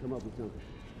the others and come up with something.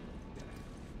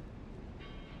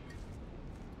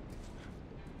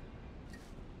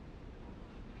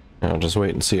 I'll just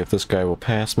wait and see if this guy will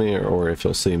pass me or if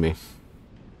he'll see me.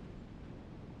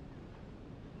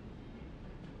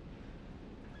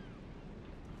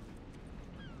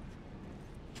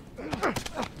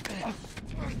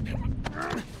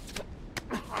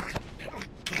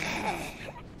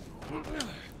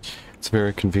 It's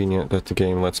very convenient that the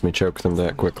game lets me choke them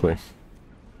that quickly.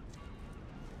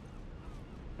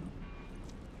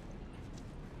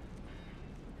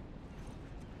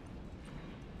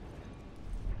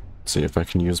 See if I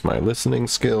can use my listening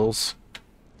skills.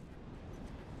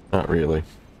 Not really.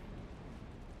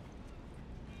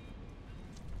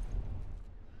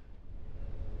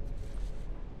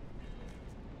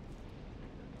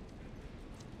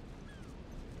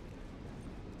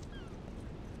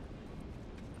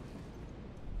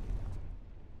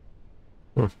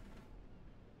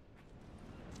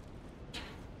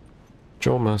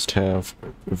 Joel must have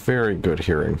very good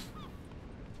hearing.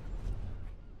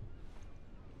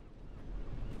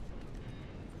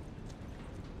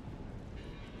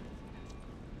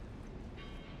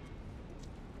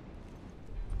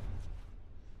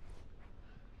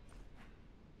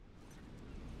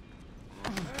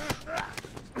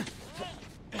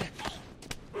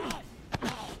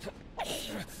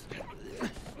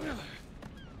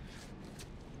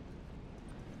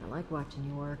 I like watching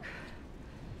you work.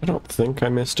 I don't think I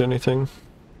missed anything.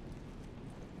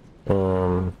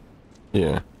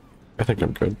 Yeah. I think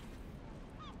I'm good.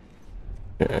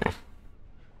 Okay.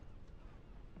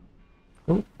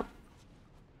 Oh.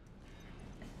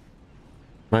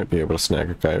 Might be able to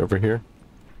snag a guy over here.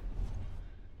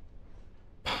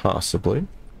 Possibly.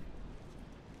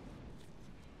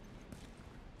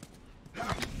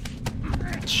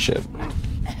 Shit.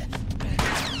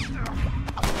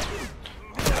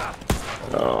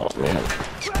 Oh, man.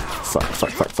 Fuck, fuck,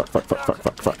 fuck, fuck, fuck, fuck, fuck,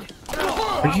 fuck, fuck.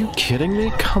 Are you kidding me?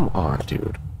 Come on,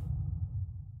 dude.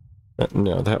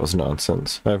 No, that was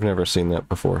nonsense. I've never seen that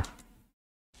before.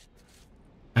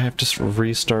 I have to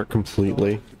restart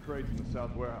completely.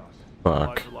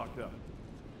 Fuck.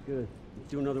 Good.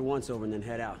 Do another once over and then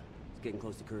head out. It's getting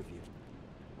close to curfew.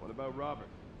 What about Robert?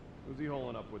 Who's he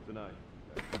holing up with tonight?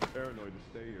 Guy's too paranoid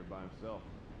to stay here by himself.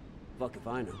 Fuck if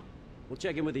I know. We'll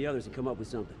check in with the others and come up with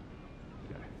something.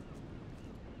 Okay.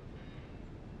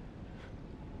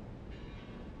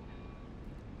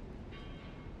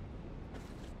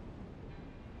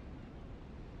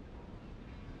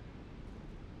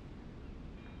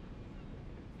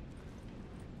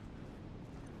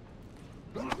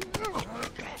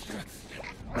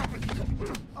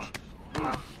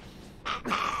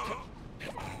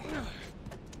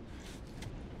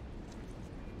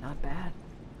 Not bad.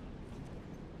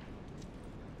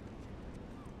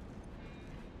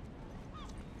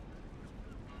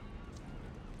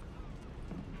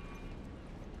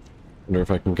 Wonder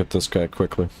if I can get this guy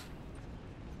quickly.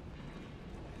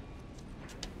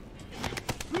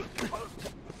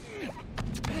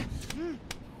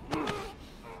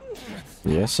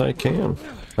 Yes, I can.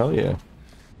 Hell yeah.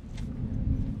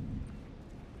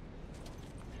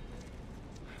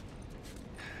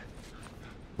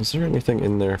 Is there anything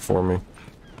in there for me?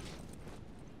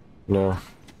 No.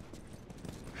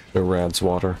 No Rad's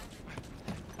water.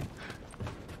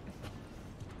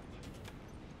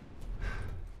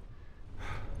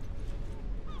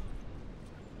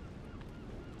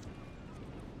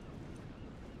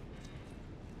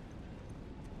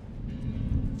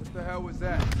 What the hell was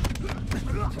that?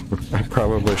 I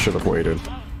probably should have waited.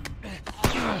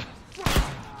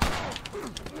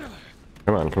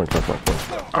 Come on, come on, come on, come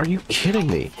on. Are you kidding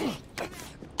me?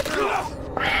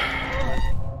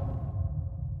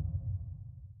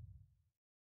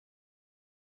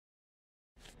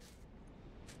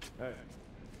 Hey,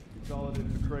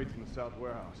 consolidated the crates in the south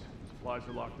warehouse. Supplies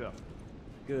are locked up.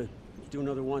 Good. Do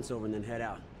another once over and then head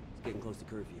out. It's getting close to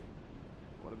curfew.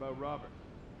 What about Robert?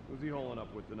 Who's he holing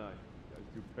up with tonight? Guy's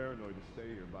too paranoid to stay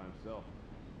here by himself.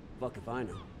 Fuck if I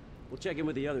know. We'll check in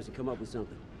with the others and come up with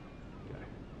something. Okay.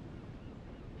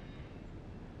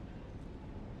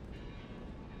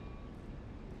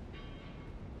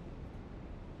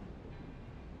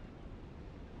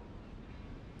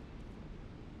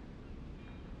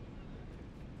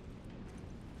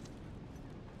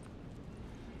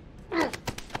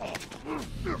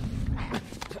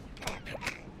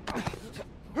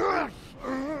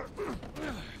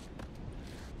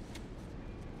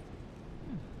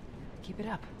 Keep it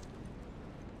up.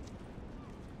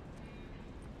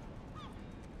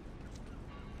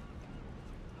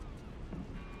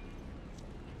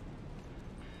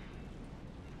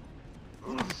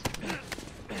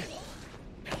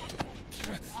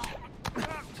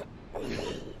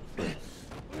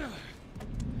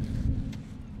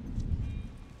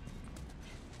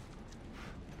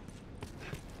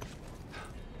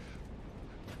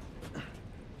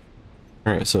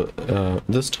 Alright, so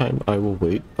this time I will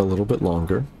wait a little bit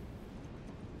longer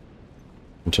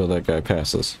until that guy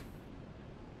passes.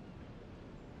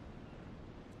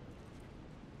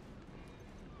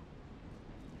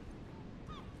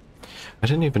 I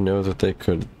didn't even know that they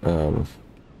could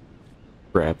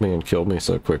grab me and kill me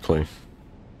so quickly.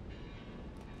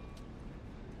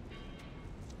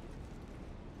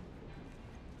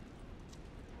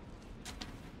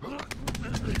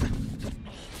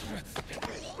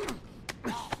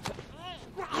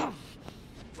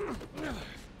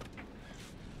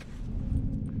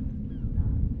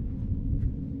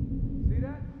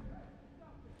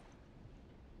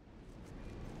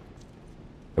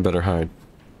 I better hide.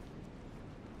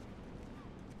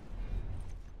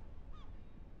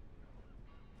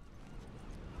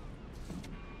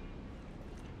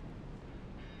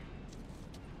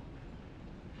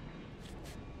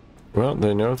 Well,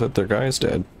 they know that their guy's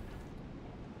dead.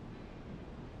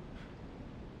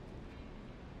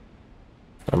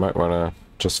 I might want to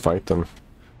just fight them.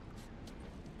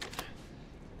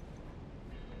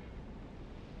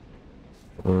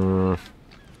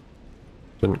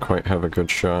 Didn't quite have a good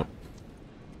shot.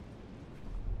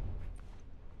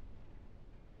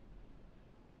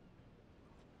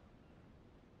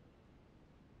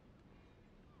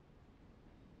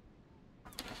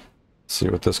 See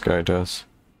what this guy does.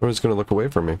 Oh, he's gonna look away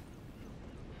from me.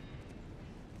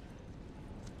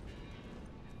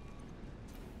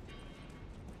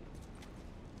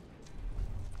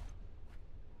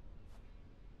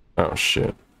 Oh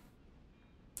shit.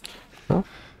 Well,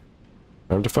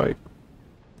 time to fight.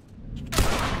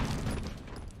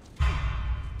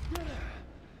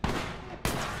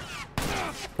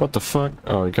 What the fuck?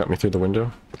 Oh, he got me through the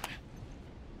window.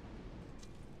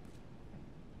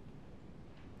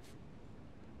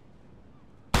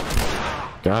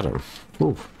 Got him.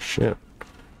 Ooh, shit.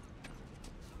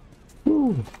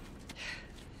 Ooh.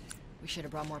 We should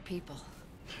have brought more people.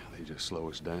 They just slow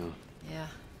us down. Yeah,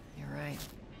 you're right.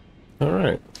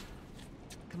 Alright.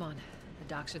 Come on, the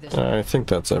docks are this way. I think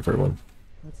that's everyone.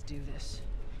 Let's do this.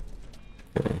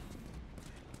 Okay.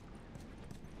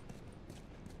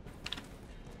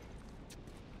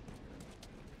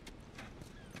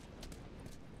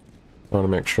 I want to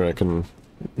make sure I can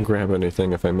grab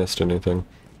anything if I missed anything.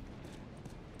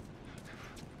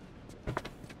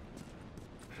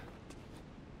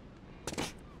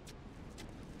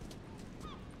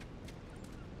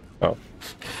 Oh,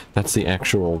 that's the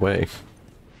actual way.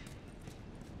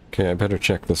 Okay, I better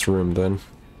check this room then.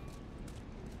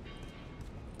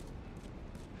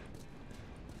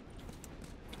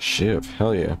 Shiv,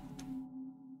 hell yeah.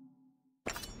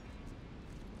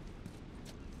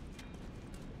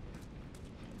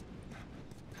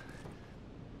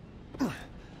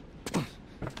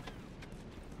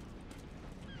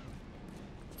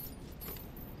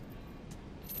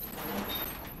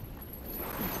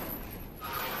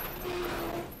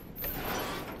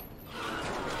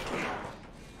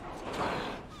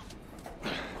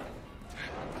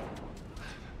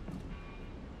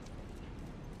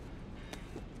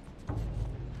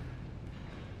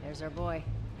 There's our boy.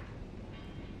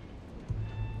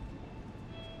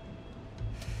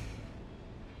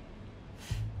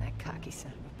 That cocky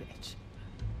son of a bitch.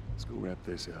 Let's go wrap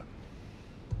this up.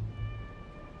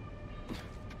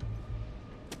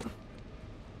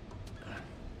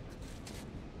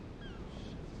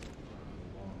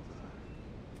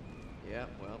 Yeah,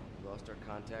 well, we lost our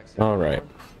contacts. All right.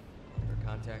 Our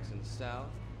contacts in the south.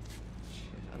 Shit,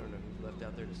 I don't know who's left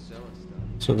out there to sell us stuff.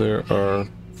 So there are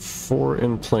 4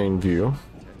 in plain view.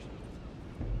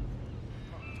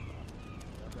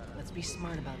 Let's be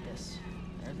smart about this.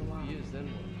 There's a lot. He is, then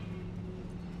what?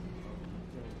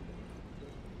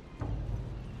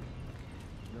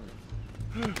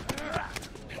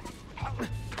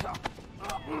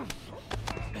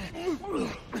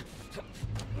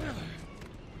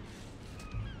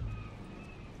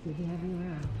 See if you have any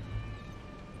around.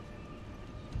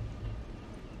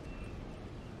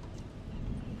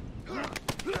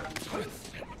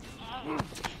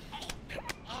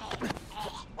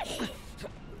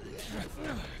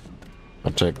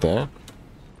 I'll take that.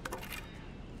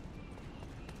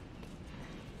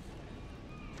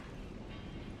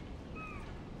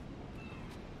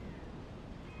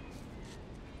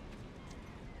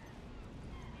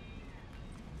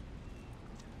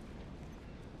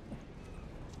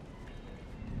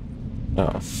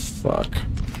 Oh, fuck.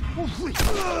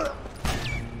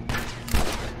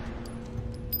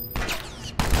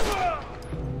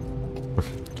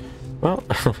 Well,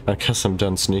 I guess I'm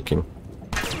done sneaking.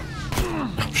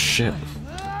 Oh, shit.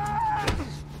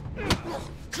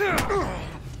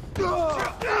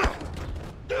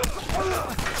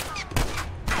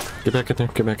 Get back in there,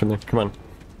 get back in there, come on.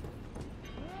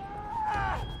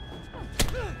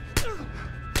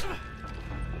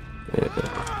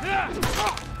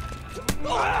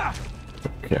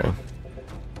 Okay.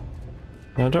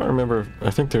 I don't remember. I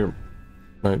think there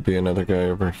might be another guy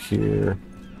over here.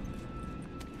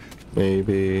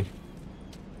 Maybe.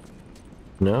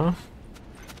 No?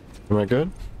 Am I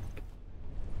good?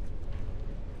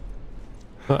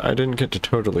 Well, I didn't get to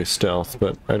totally stealth,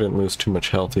 but I didn't lose too much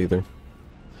health either.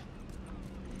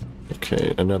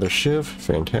 Okay, another shiv.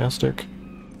 Fantastic.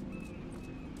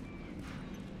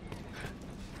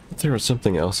 If there was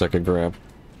something else I could grab.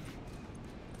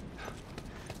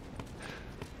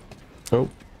 Oh.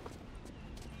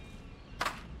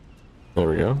 There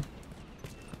we go.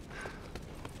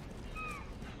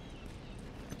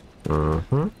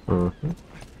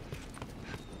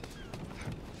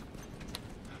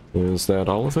 Is that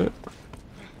all of it?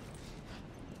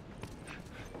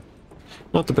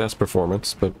 Not the best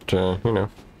performance, but, you know,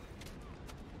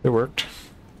 it worked.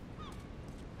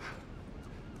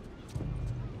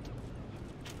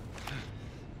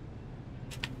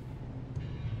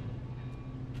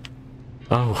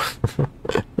 Oh.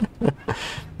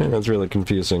 Yeah, that's really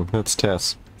confusing. That's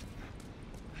Tess.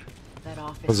 That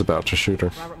office. I was about to shoot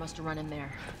her. Robert must have run in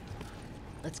there.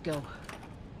 Let's go.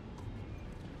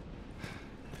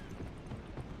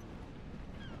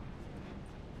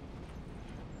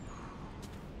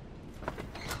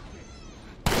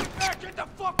 Get the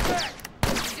fuck back!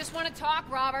 You just want to talk,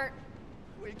 Robert.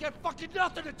 We got fucking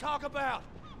nothing to talk about!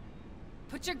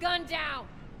 Put your gun down.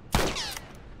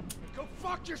 Go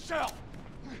fuck yourself!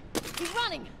 He's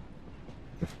running.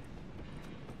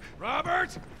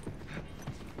 Robert!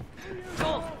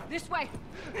 Joel, this way.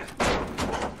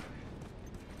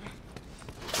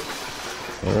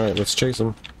 Alright, let's chase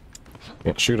him.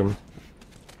 Can't shoot him.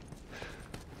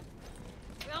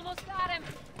 We almost got him.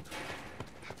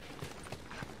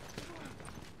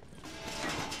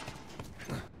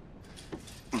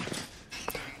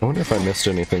 I wonder if I missed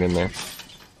anything in there.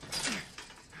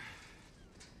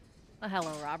 Well,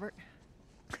 hello, Robert.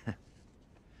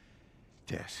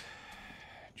 Tess.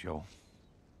 Joel.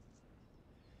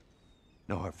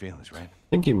 No hard feelings, right? I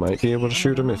think you might be able to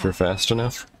shoot him if you're fast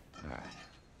enough. Alright.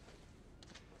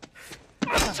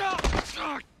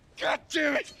 God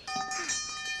damn it!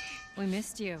 We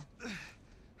missed you.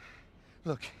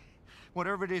 Look,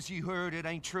 whatever it is you heard, it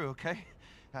ain't true, okay?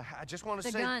 I just want to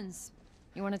The say... guns.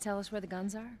 You want to tell us where the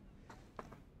guns are?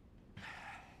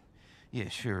 Yeah,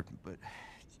 sure, but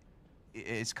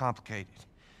it's complicated.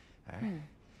 All right?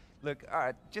 Look, all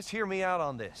right, just hear me out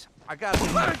on this. I got...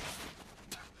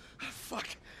 Fuck.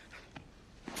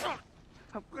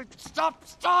 Stop!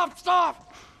 Stop!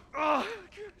 Stop! Oh.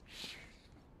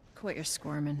 Quit your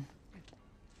squirming.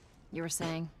 You were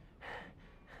saying?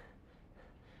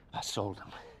 I sold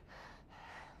them.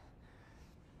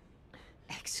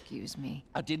 Excuse me.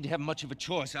 I didn't have much of a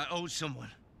choice. I owed someone.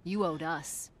 You owed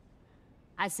us.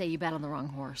 I'd say you bet on the wrong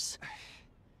horse.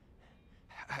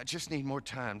 I just need more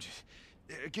time. Just,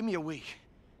 give me a week.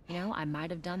 You know, I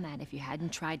might have done that if you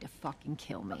hadn't tried to fucking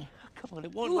kill me. Come on,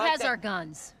 it won't Who like has that. our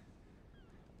guns?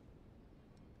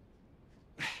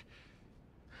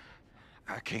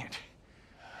 I can't.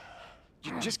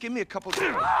 Just give me a couple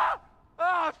days.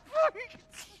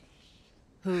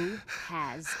 Who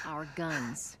has our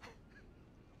guns?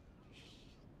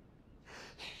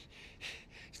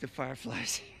 It's the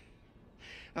Fireflies.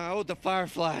 I owed the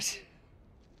Fireflies.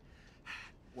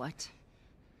 What?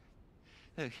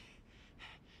 Look,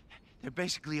 they're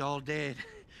basically all dead.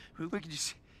 We could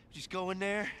just go in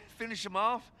there, finish them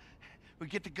off. We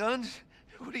get the guns.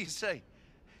 What do you say?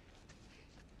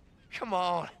 Come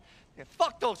on. Yeah,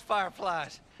 fuck those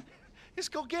Fireflies. Let's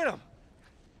go get them.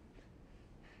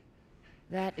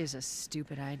 That is a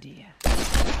stupid idea.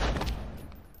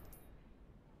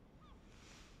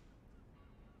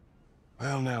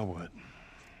 Well, now what?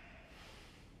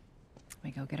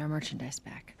 We go get our merchandise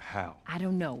back. How? I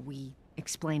don't know. We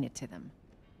explain it to them.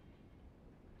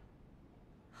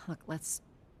 Look, let's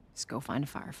go find a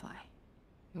Firefly.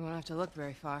 We won't have to look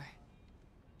very far.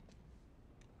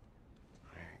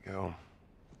 There you go.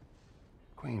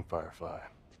 Queen Firefly.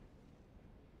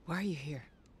 Why are you here?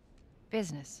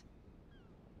 Business.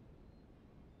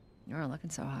 You aren't looking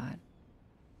so hot.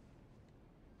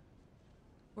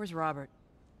 Where's Robert?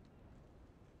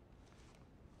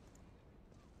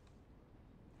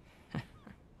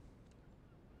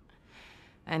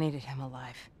 I needed him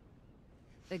alive.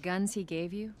 The guns he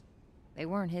gave you, they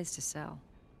weren't his to sell.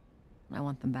 I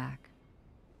want them back.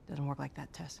 Doesn't work like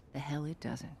that, Tess. The hell it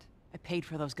doesn't. I paid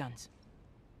for those guns.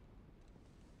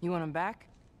 You want them back?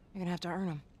 You're gonna have to earn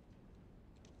them.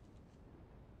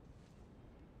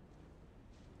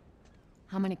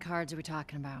 How many cards are we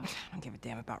talking about? I don't give a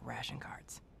damn about ration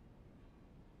cards.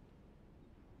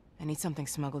 I need something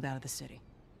smuggled out of the city.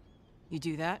 You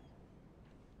do that,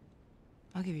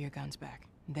 I'll give you your guns back,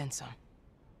 and then some.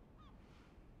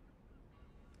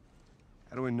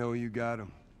 How do we know you got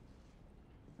them?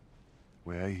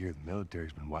 Well, I hear the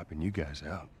military's been wiping you guys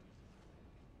out.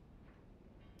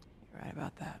 You're right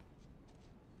about that.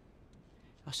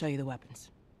 I'll show you the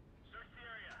weapons. Search the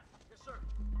area. Yes, sir.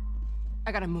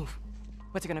 I gotta move.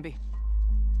 What's it gonna be?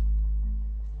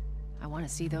 I want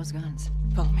to see those guns.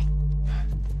 Follow me.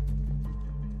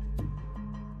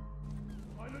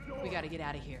 We gotta get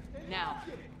out of here. Now.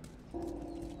 You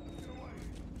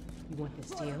want this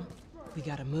deal? We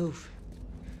gotta move.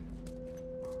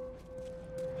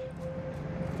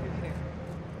 Here.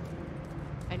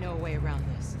 I know a way around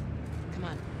this. Come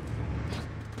on.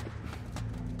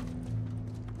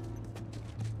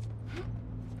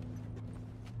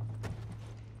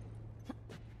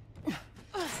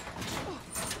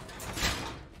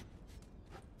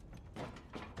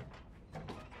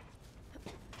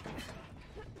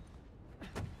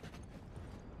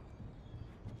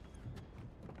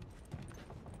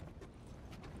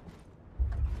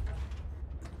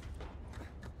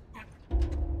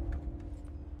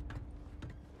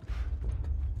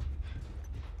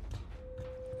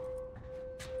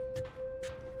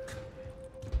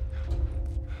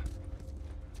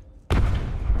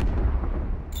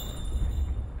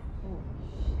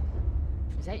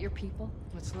 Is that your people?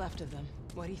 What's left of them?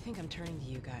 Why do you think I'm turning to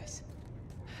you guys?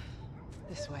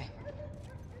 This way.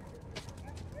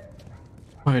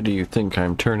 Why do you think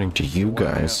I'm turning to you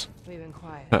guys? We've been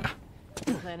quiet. Huh.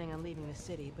 Planning on leaving the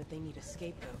city, but they need a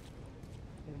scapegoat.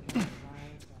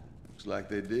 Looks like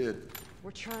they did.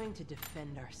 We're trying to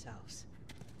defend ourselves.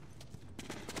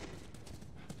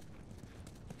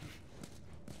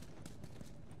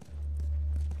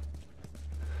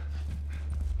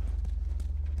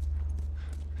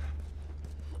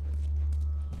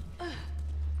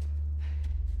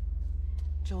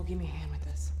 Joel, give me a hand with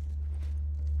this.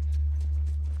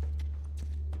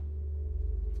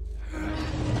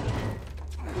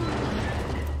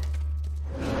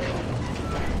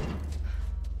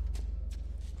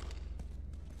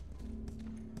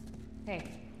 Hey,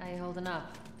 how you holding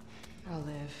up? I'll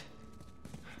live.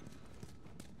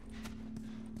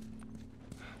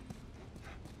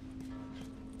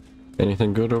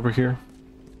 Anything good over here?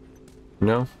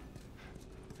 No?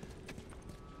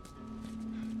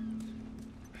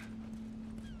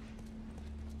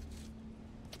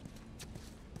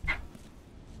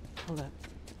 Hold up.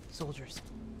 Soldiers.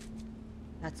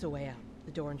 That's the way out.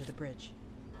 The door into the bridge.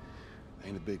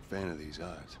 Ain't a big fan of these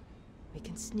odds. We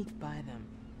can sneak by them,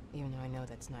 even though I know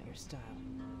that's not your style.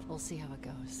 We'll see how it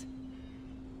goes.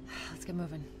 Let's get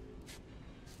moving.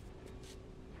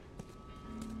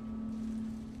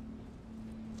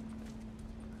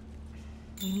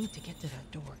 We need to get to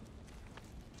that door.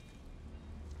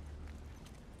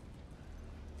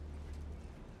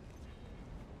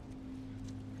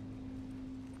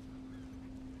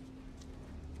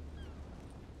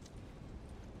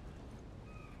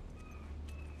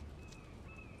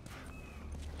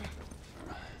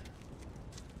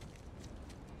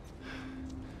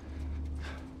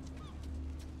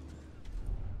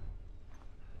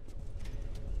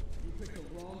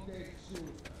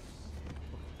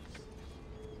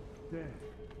 Damn.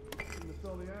 Shouldn't have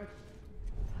saw the action.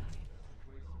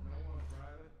 Wasting marijuana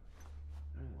private.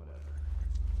 Whatever.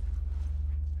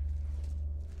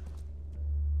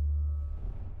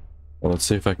 Well, let's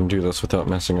see if I can do this without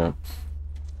messing up.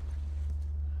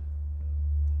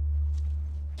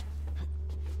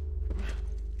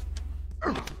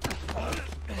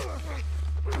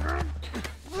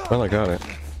 Well, I got it.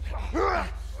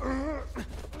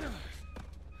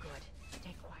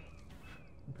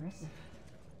 Impressive.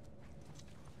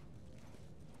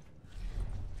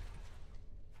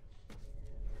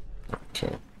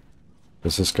 Okay.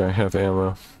 Does this guy have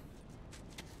ammo?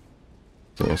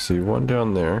 Okay, I see one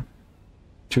down there.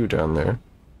 Two down there.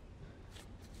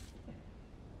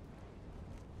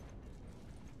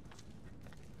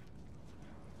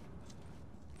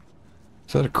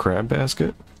 Is that a crab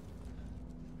basket?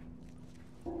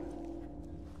 Watch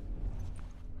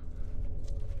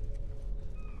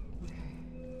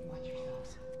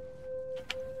yourselves.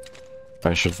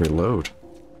 I should reload.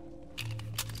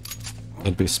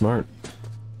 That'd be smart.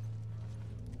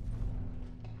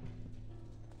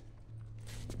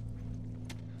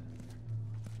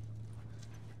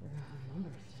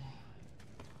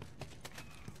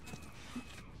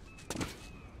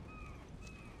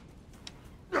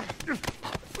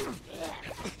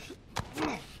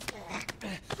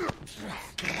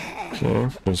 Okay,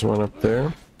 there's one up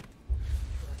there.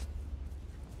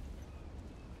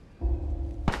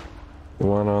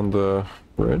 One on the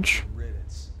bridge.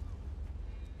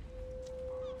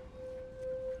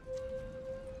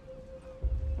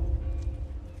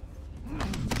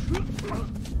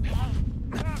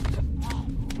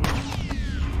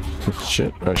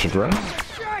 Shit, I should run.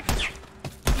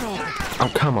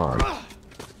 Oh, come on.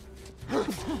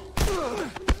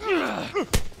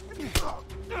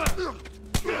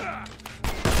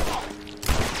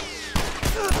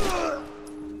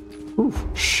 Ooh,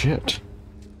 shit.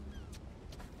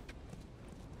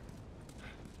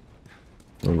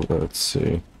 Let's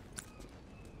see.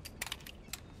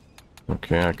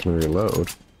 Okay, I can reload.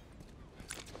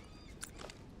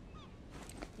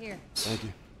 Here. Thank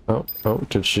you. Oh,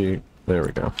 did she? There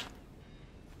we go.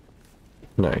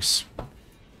 Nice.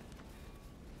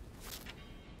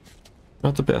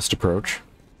 Not the best approach.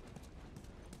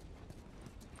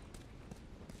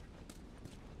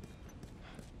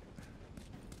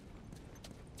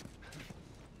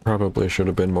 Probably should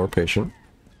have been more patient.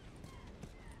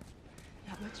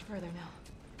 Not much further now.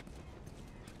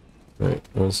 Wait,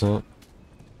 what was that?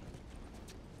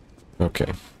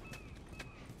 Okay.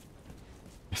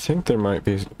 I think there might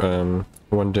be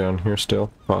one down here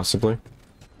still, possibly.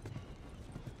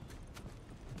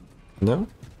 No?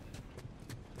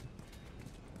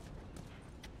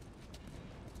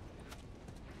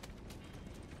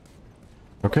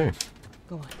 Okay.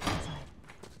 Go on, inside.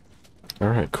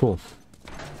 Alright, cool.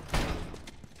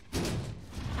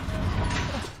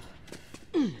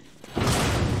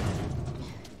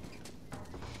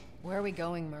 Where are we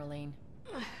going, Marlene?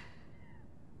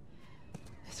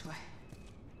 This way.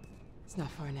 It's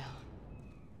not far now.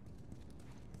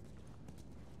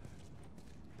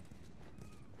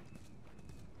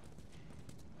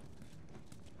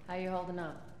 How you holding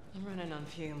up? I'm running on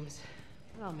fumes,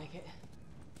 but I'll make it.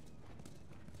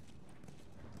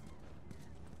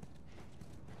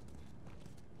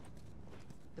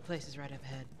 The place is right up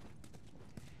ahead.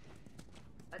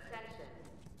 Attention.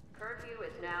 Curfew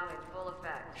is now in full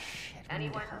effect.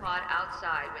 Anyone caught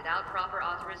outside without proper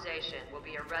authorization will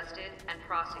be arrested and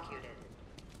prosecuted.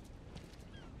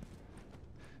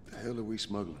 The hell are we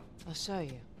smuggling? I'll show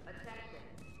you. Attention.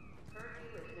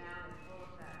 Curfew is now in full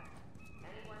effect.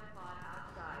 Anyone caught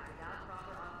outside without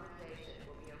proper authorization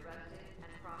will be arrested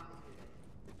and prosecuted.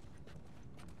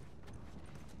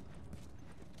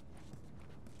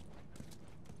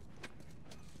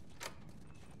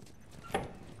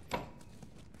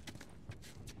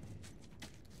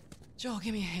 Joel,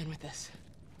 give me a hand with this.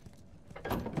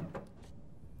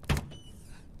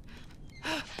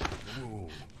 Whoa.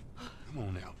 Come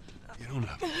on now. Get on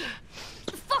up.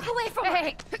 Fuck away from her!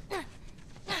 Hey!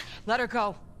 Let her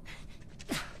go.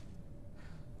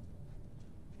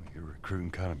 You're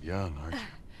recruiting kind of young, aren't you?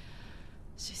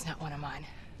 She's not one of mine.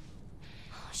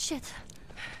 Oh, shit.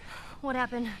 What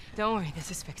happened? Don't worry, this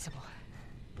is fixable.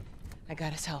 I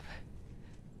got his help.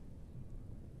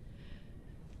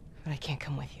 But I can't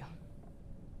come with you.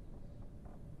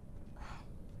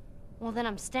 Well, then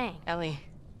I'm staying. Ellie,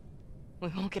 we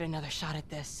won't get another shot at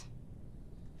this.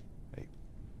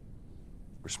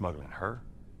 We're smuggling her?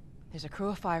 There's a crew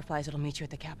of Fireflies that'll meet you at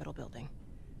the Capitol building.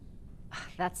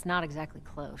 That's not exactly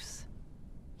close.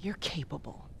 You're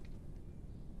capable.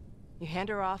 You hand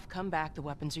her off, come back, the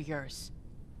weapons are yours.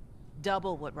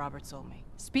 Double what Robert sold me.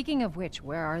 Speaking of which,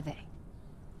 where are they?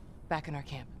 Back in our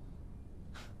camp.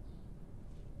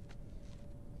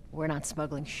 We're not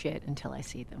smuggling shit until I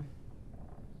see them.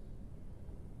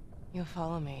 You'll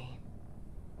follow me.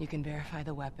 You can verify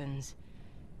the weapons.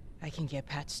 I can get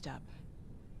patched up.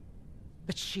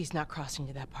 But she's not crossing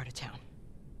to that part of town.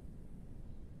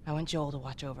 I want Joel to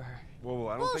watch over her. Whoa,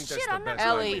 I don't think that's the I'm not best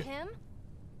going idea. with him.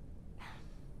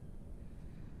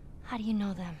 How do you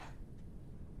know them?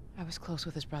 I was close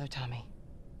with his brother Tommy.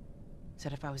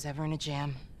 Said if I was ever in a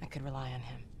jam, I could rely on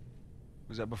him.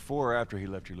 Was that before or after he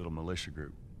left your little militia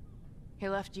group? He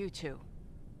left you too.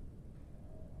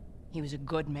 He was a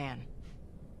good man.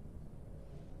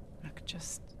 Look,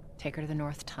 just take her to the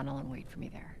North Tunnel and wait for me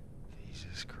there.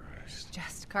 Jesus Christ.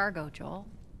 Just cargo, Joel.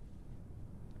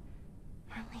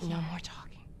 No more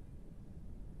talking.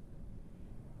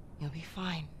 You'll be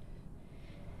fine.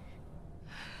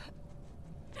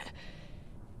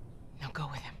 Now go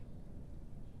with him.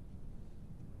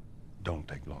 Don't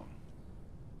take long.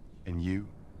 And you,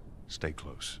 stay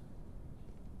close.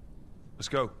 Let's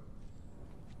go.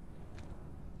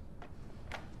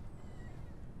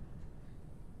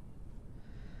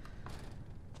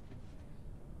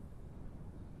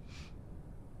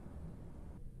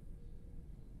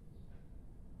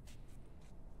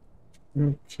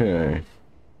 Okay.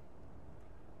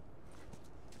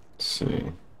 Let's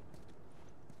see.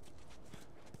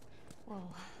 Whoa.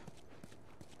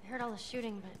 I heard all the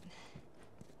shooting, but...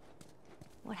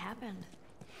 what happened?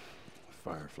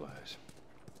 Fireflies.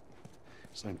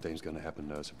 Same thing's gonna happen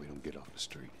to us if we don't get off the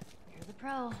street. You're the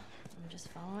pro. I'm just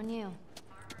following you.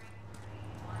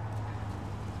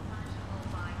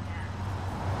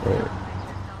 Wait.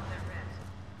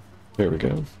 There we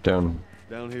go. Down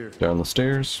here. Down the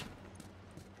stairs.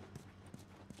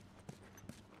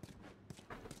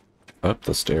 Up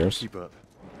the stairs. Keep up.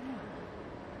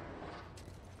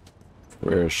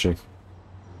 Where is she?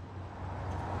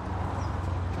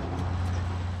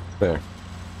 There.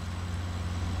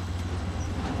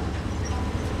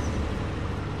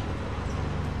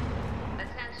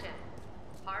 Attention.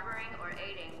 Harboring or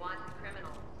aiding wanted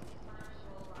criminals.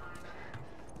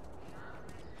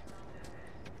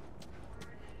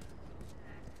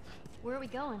 Where are we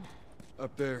going?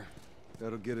 Up there.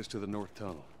 That'll get us to the north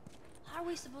tunnel. How are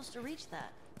we supposed to reach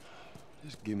that?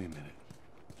 Just give me a minute.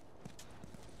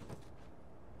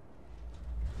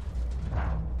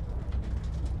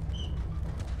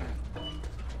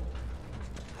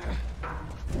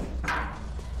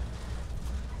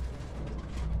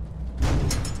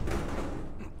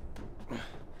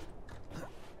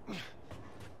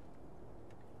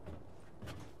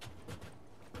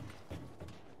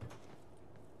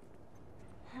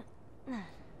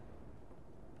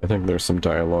 I think there's some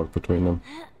dialogue between them.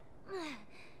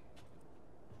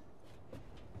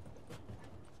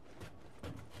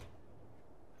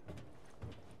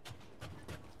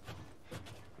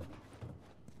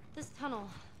 This tunnel,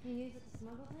 you use it to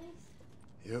smuggle things?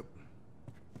 Yep.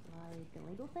 Like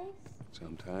illegal things?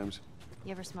 Sometimes.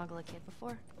 You ever smuggle a kid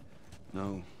before?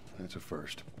 No, that's a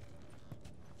first.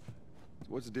 So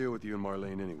what's the deal with you and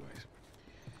Marlene anyways?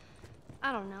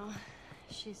 I don't know.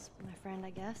 She's my friend,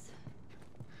 I guess.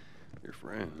 Your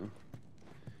friend, huh?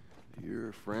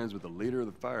 You're friends with the leader of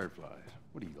the Fireflies.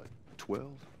 What are you, like, 12?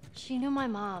 She knew my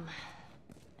mom,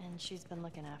 and she's been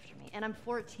looking after me. And I'm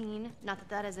 14. Not that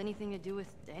that has anything to do with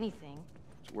anything.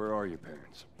 So where are your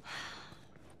parents?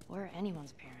 Where are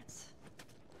anyone's parents?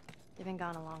 They've been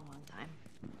gone a long, long time.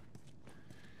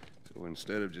 So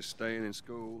instead of just staying in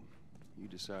school, you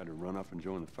decide to run off and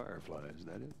join the Fireflies, is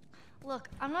that it? Look,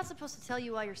 I'm not supposed to tell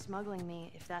you why you're smuggling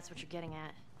me, if that's what you're getting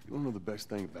at. You wanna know the best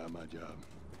thing about my job?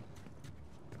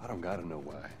 I don't gotta know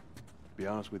why. To be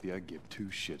honest with you, I give two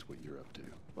shits what you're up to.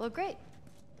 Well, great.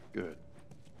 Good.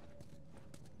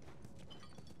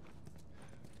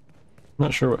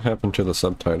 Not sure what happened to the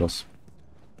subtitles.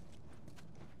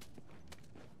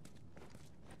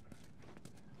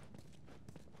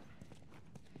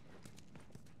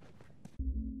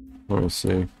 Let me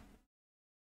see.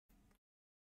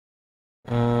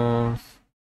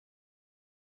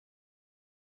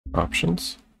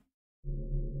 Options.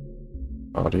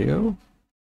 Audio.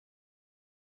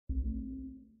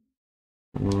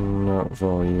 Not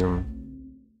volume.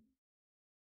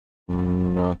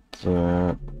 Not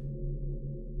that.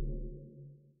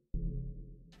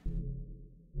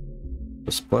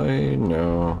 Display,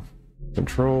 no.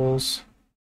 Controls.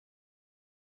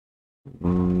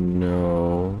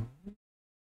 No.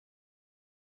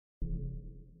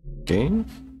 Game?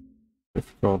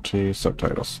 Difficulty,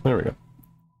 subtitles. There we go.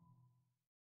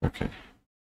 Okay.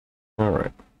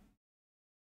 Alright.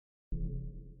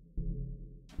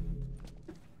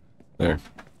 There.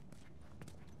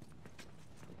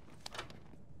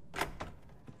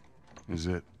 Is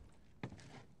it?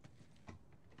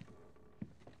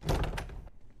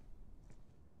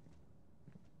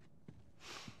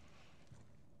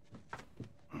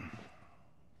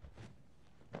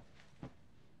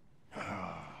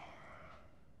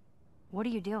 What are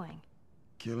you doing?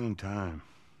 Killing time.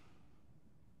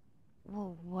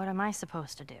 Well, what am I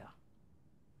supposed to do?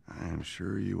 I am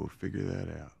sure you will figure that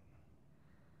out.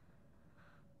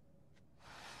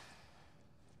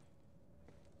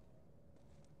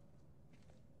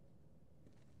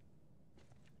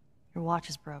 Your watch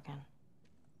is broken.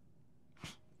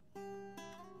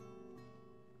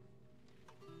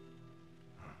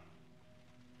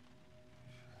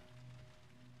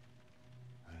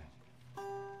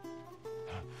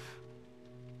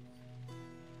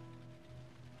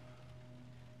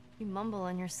 You mumble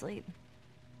in your sleep.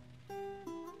 I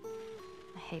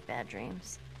hate bad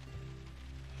dreams.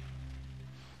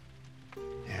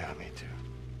 Yeah, me too.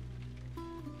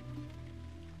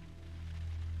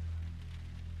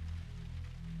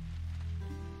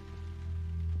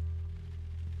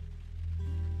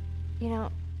 You know,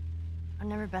 I've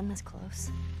never been this close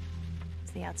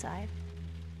to the outside.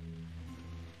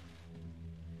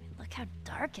 I mean, look how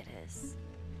dark it is.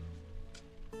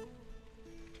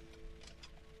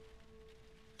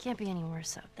 Can't be any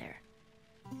worse out there.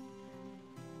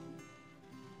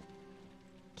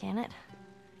 Can it?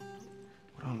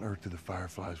 What on earth do the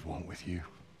Fireflies want with you?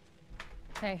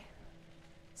 Hey.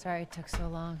 Sorry it took so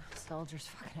long. Soldiers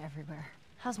fucking everywhere.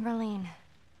 How's Marlene?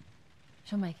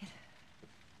 She'll make it.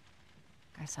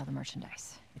 Gotta sell the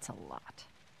merchandise. It's a lot.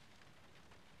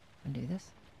 Wanna do this?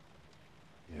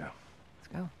 Yeah. Let's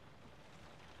go.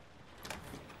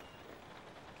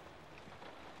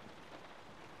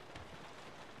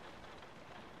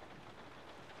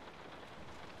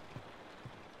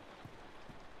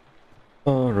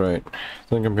 Alright, I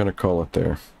think I'm gonna call it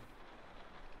there.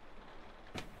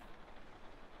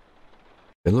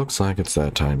 It looks like it's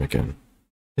that time again.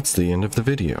 It's the end of the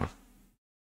video.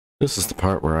 This is the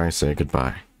part where I say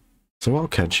goodbye. So I'll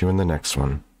catch you in the next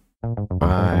one.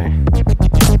 Bye.